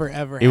never,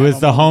 ever It was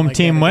the home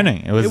team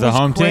winning. It was the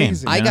home team.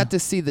 I got to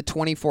see the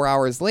 24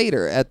 hours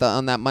later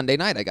on that Monday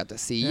night. I got to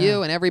see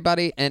you and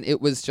everybody, and it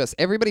was just,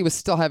 everybody was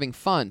still having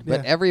fun,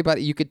 but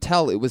everybody, you could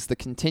tell it was the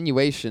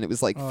continuation. It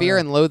was like Fear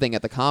and Loathing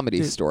at the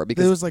Comedy Store.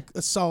 Because it was like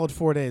a solid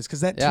 4 days,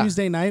 because that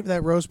Tuesday night,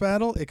 that roast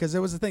battle, because it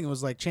was the thing. It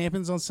was like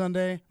Champions on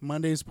Sunday,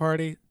 Monday's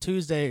party,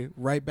 Tuesday,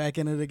 right back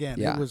in it again.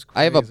 Yeah. It was crazy.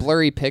 I have a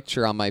blurry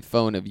picture on my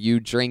phone of you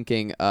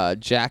drinking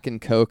Jack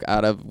and Coke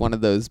out of one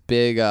of those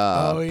big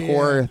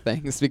pour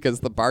things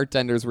because the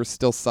bartenders were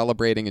still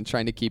celebrating and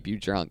trying to keep you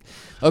drunk.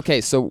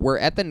 Okay, so we're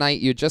at the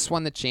night. You just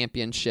won the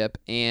championship,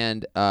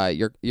 and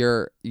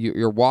you're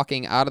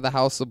walking out of the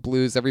House of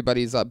Blues.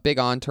 Everybody's a big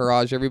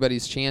entourage.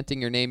 Everybody's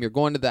chanting your name. You're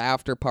going to the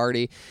after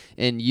party,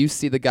 and you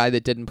see the guy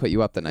that didn't put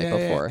you up the night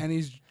before. And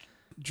he's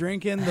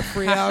drinking the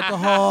free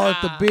alcohol,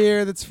 the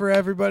beer that's for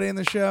everybody in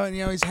the show, and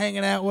he's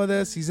hanging out with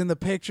us. He's in the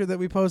picture that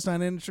we post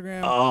on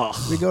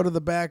Instagram. We go to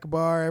the back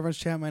bar, everyone's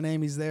chanting my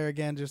name, he's there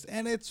again,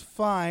 and it's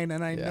fine,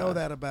 and I know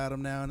that about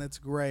him now, and it's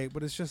great,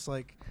 but it's just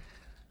like,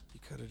 you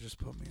could have just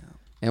put me out.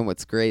 And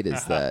what's great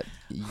is that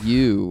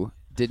you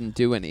didn't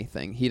do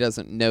anything. He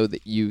doesn't know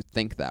that you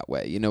think that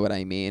way, you know what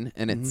I mean?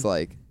 And it's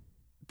like,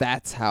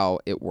 that's how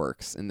it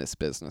works in this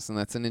business. And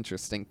that's an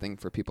interesting thing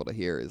for people to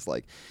hear is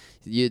like,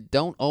 you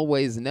don't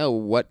always know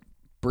what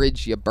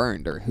bridge you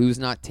burned or who's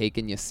not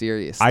taking you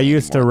seriously. I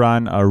used to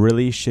run a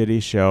really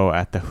shitty show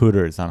at the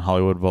Hooters on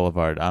Hollywood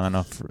Boulevard. I don't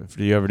know if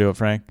do you ever do it,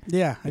 Frank?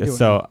 Yeah, I do.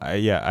 So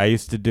I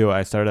used to do it.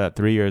 I started that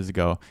 3 years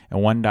ago.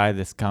 And one day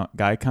this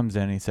guy comes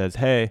in and he says,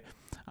 hey,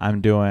 I'm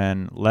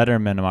doing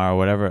Letterman tomorrow,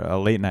 whatever, a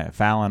late night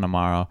Fallon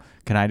tomorrow.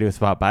 Can I do a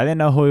spot? But I didn't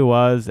know who he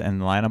was,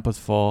 and the lineup was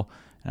full.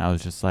 And I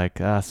was just like,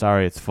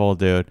 sorry, it's full,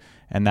 dude.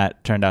 And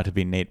that turned out to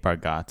be Nate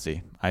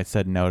Bargatze. I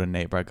said no to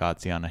Nate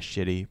Bargatze on a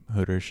shitty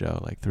Hooters show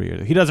like 3 years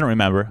ago. He doesn't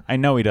remember. I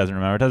know he doesn't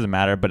remember. It doesn't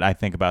matter. But I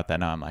think about that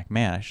now. I'm like,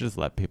 man, I should just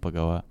let people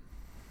go up.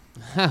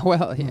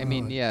 Well, I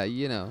mean, you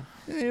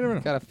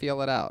got to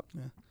feel it out.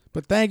 Yeah.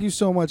 But thank you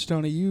so much,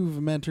 Tony.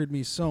 You've mentored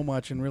me so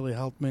much and really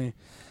helped me.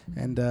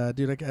 And,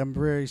 dude, I'm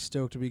very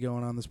stoked to be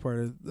going on this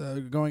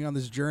going on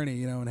this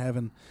journey, and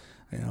having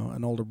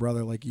an older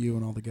brother like you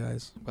and all the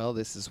guys. Well,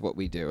 this is what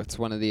we do. It's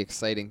one of the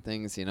exciting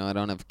things. I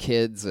don't have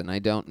kids, and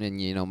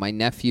my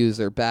nephews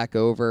are back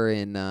over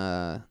in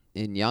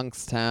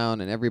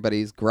Youngstown, and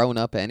everybody's grown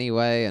up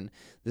anyway. And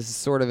this is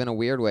sort of, in a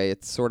weird way,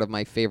 it's sort of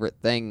my favorite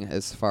thing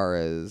as far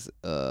as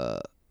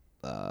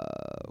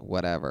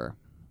whatever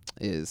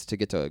is to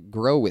get to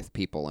grow with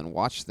people and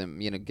watch them,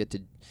 get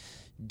to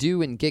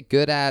do and get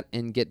good at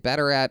and get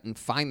better at and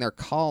find their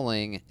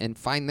calling and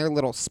find their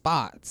little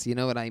spots. You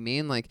know what I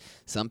mean? Like,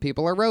 some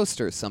people are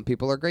roasters, some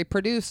people are great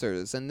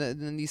producers, and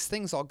then these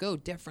things all go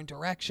different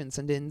directions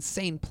and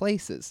insane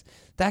places.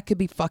 That could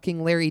be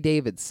fucking Larry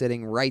David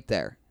sitting right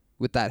there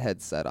with that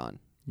headset on.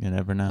 You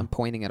never know. I'm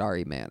pointing at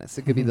Ari Manis.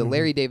 It could be the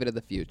Larry David of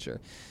the future.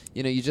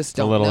 You just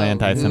don't know. A little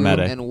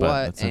anti-Semitic, and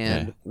what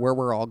and where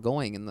we're all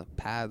going and the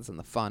paths and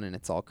the fun, and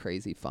it's all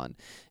crazy fun.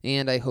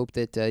 And I hope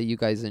that you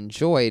guys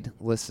enjoyed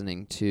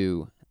listening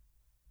to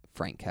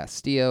Frank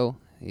Castillo.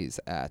 He's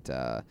at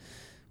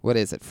What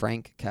is it?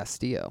 Frank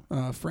Castillo.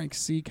 Frank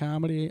C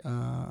Comedy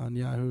on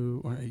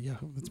Yahoo. Or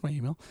Yahoo, that's my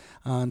email.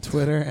 On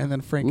Twitter, and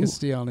then Frank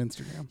Castillo on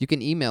Instagram. You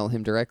can email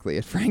him directly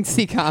at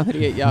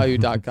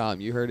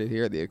frankccomedy@yahoo.com. You heard it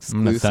here, the exclusive.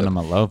 I'm going to send him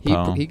a love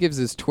poem. He gives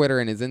his Twitter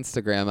and his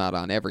Instagram out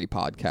on every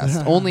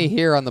podcast. Only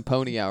here on the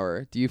Pony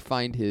Hour do you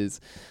find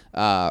his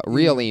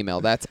real email.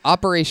 That's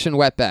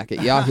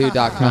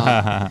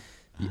operationwetback@yahoo.com.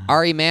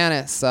 Ari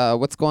Manis,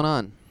 what's going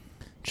on?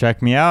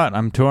 Check me out.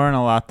 I'm touring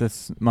a lot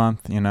this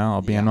month.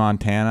 I'll be in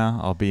Montana.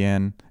 I'll be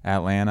in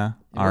Atlanta.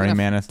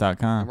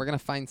 arimanis.com. We're going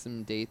to find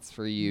some dates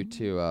for you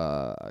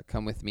to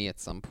come with me at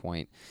some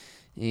point.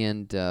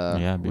 And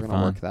we're going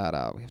to work that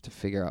out. We have to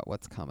figure out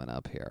what's coming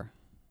up here.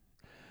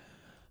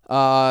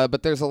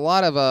 But there's a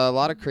lot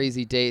of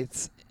crazy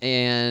dates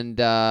and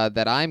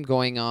that I'm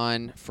going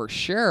on for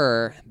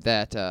sure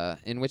that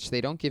in which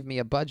they don't give me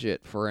a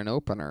budget for an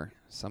opener.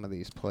 Some of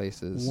these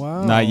places.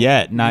 Wow. Not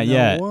yet. Not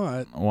yet.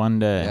 What? One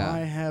day. I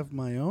have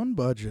my own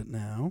budget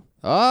now.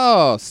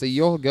 Oh, so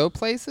you'll go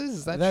places?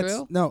 Is that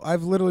true? No,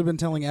 I've literally been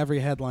telling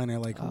every headliner,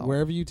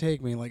 wherever you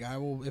take me, I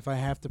will, if I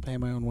have to pay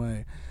my own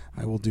way,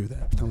 I will do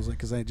that. I was like,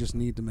 because I just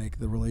need to make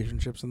the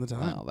relationships and the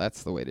time. Well,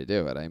 that's the way to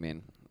do it. I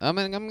mean, I'm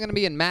going to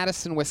be in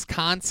Madison,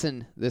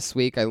 Wisconsin this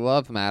week. I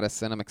love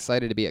Madison. I'm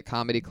excited to be at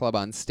Comedy Club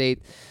on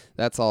State.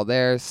 That's all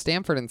there.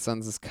 Stanford &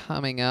 Sons is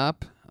coming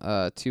up.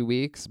 2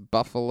 weeks.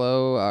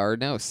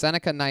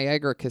 Seneca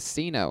Niagara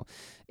Casino,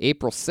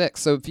 April 6th.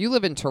 So if you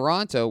live in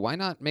Toronto, why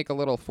not make a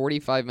little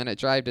 45-minute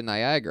drive to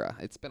Niagara?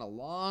 It's been a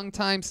long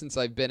time since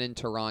I've been in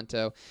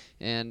Toronto,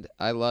 and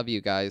I love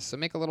you guys. So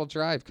make a little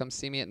drive. Come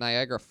see me at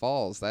Niagara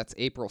Falls. That's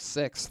April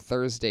 6th,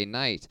 Thursday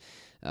night.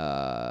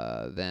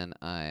 Then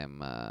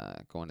I'm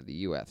going to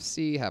the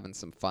UFC, having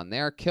some fun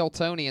there. Kill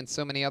Tony and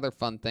so many other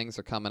fun things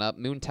are coming up.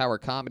 Moon Tower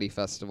Comedy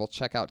Festival.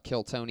 Check out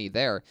Kill Tony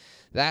there.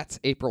 That's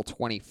April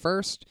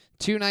 21st.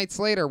 2 nights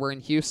later, we're in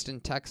Houston,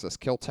 Texas.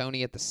 Kill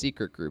Tony at the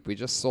Secret Group. We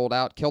just sold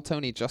out. Kill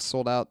Tony just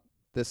sold out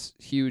this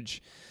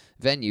huge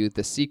venue,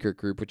 the Secret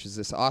Group, which is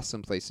this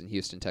awesome place in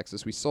Houston,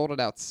 Texas. We sold it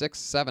out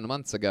 6-7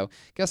 months ago.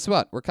 Guess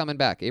what? We're coming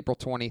back April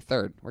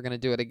 23rd. We're going to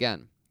do it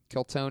again.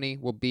 Kill Tony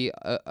will be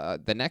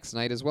the next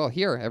night as well.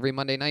 Here, every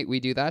Monday night, we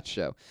do that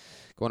show.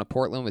 Going to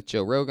Portland with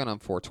Joe Rogan on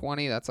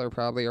 420. That's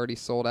probably already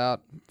sold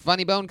out.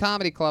 Funny Bone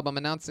Comedy Club. I'm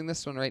announcing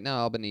this one right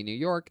now. Albany, New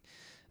York.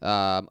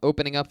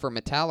 Opening up for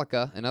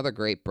Metallica and other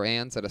great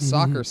bands at a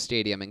soccer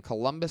stadium in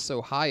Columbus,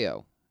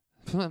 Ohio.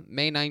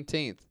 May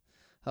 19th.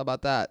 How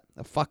about that?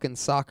 A fucking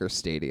soccer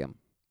stadium.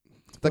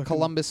 The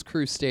Columbus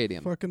Crew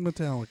Stadium. Fucking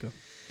Metallica.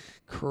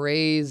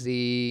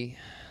 Crazy.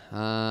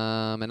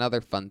 And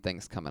other fun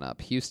things coming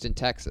up. Houston,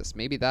 Texas.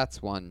 Maybe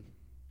that's one.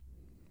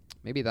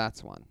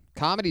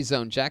 Comedy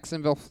Zone,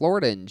 Jacksonville,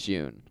 Florida in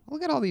June.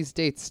 Look at all these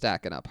dates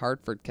stacking up.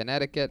 Hartford,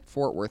 Connecticut,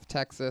 Fort Worth,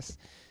 Texas.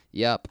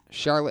 Yep.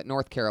 Charlotte,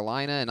 North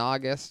Carolina in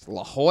August.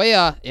 La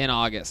Jolla in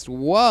August.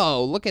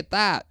 Whoa, look at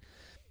that.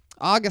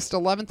 August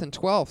 11th and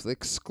 12th,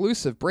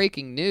 exclusive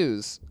breaking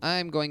news.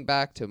 I'm going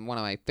back to one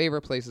of my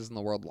favorite places in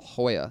the world, La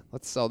Jolla.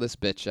 Let's sell this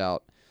bitch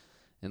out.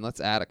 And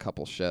let's add a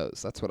couple shows.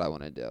 That's what I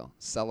want to do.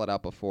 Sell it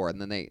out before. And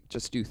then they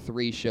just do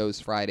 3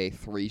 shows Friday,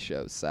 3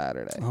 shows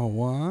Saturday. Oh,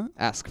 what?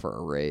 Ask for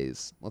a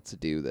raise. Let's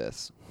do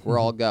this. We're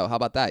all go. How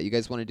about that? You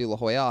guys want to do La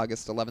Jolla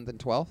August 11th and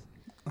 12th?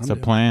 It's a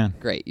plan.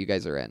 Great. You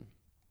guys are in.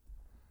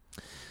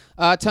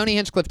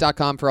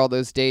 TonyHinchcliffe.com for all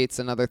those dates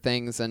and other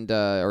things, and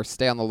or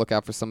stay on the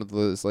lookout for some of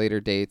those later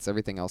dates.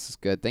 Everything else is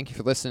good. Thank you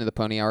for listening to the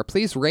Pony Hour.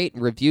 Please rate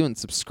and review and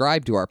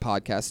subscribe to our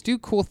podcast. Do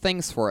cool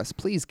things for us.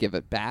 Please give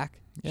it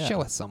back. Yeah.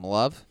 Show us some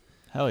love.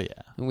 Hell yeah.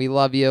 And we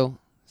love you.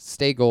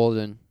 Stay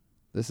golden.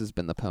 This has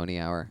been the Pony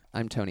Hour.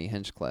 I'm Tony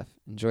Hinchcliffe.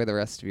 Enjoy the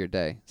rest of your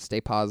day. Stay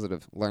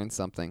positive. Learn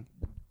something.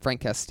 Frank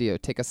Castillo,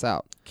 take us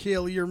out.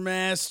 Kill your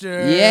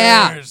masters.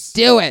 Yeah,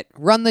 do it.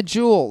 Run the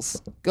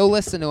jewels. Go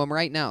listen to him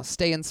right now.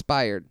 Stay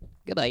inspired.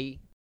 Goodbye.